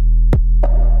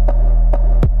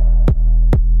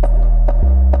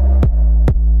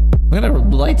 I'm gonna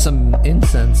light some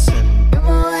incense and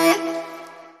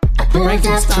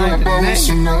Frankenstein.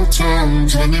 No time,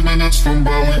 20 minutes from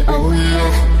Bali, oh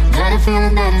yeah. Got a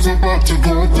feeling that it's about to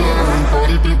go down.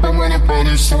 Party people wanna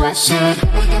party, so I said,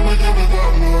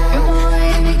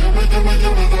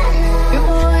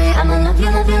 I'ma love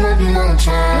you long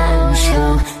time.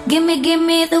 So give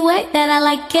me the way that I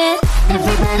like it.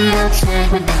 Everybody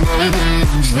outside with the light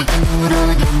ends. We can do it all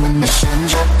again when the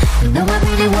sun's up. You know I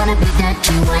really wanna be that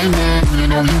two-way man. You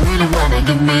know you really wanna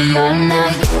give me all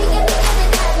night.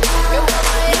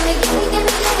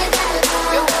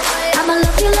 I'ma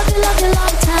love you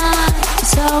long time.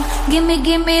 So give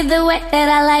me the way that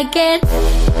I like it.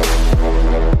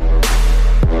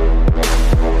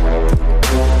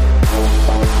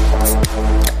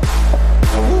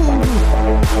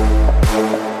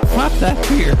 Pop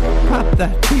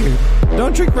that beer.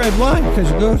 Don't drink red wine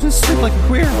because you go to sleep like a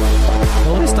queer.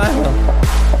 Well, at least I will.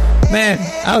 Man,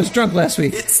 I was drunk last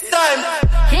week. It's time.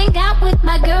 Hang out with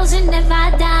my girls in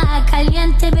Nevada.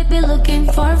 Caliente, baby,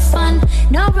 looking for fun.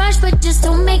 No rush, but just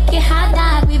don't make it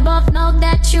hot. We both know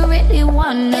that you really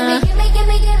wanna. Give me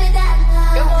that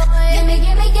love. Give me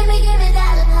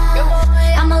that love.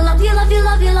 I'ma love you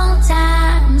long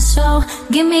time. So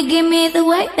give me the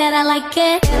way that I like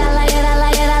it.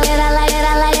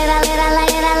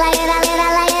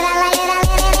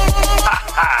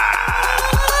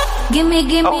 Give me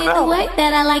the way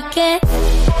that I like it.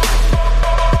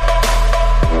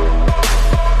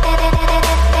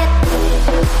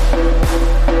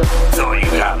 So you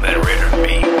got that rid of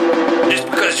me just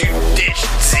because you ditched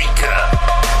Zika.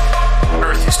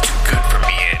 Earth is too good for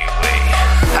me anyway.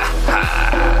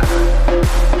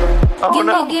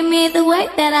 Give me the way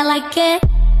that I like it.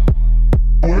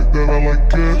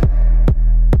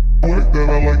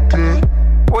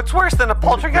 What's worse than a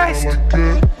poltergeist?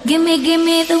 Give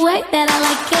me the way that I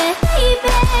like it.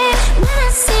 Baby, when I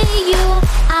see you,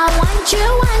 I want you.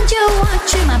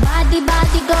 My body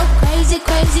go crazy,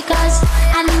 cause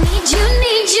I need you.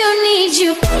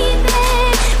 Baby,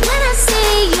 when I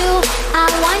see you, I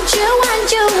want you.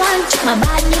 My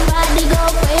body go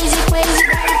crazy.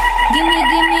 Give me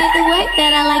the way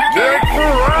that I like it.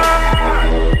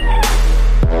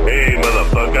 Hey,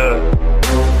 motherfucker.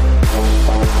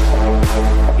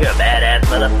 You're a badass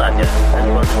motherfucker. I'm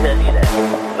supposed to tell you that,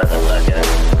 motherfucker.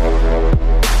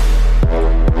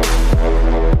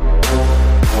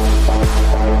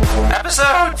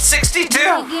 Episode 62.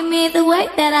 Give me the way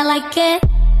that I like it.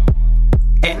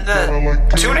 In the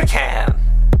tuna can.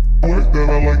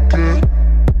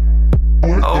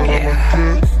 Oh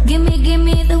yeah. Give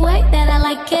me the way that I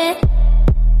like it.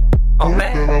 Oh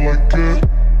man.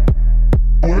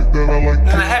 And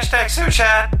the hashtag Sue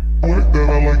Chat.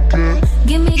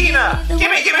 Give me Ina, the way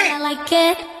gimme. that I like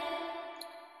it.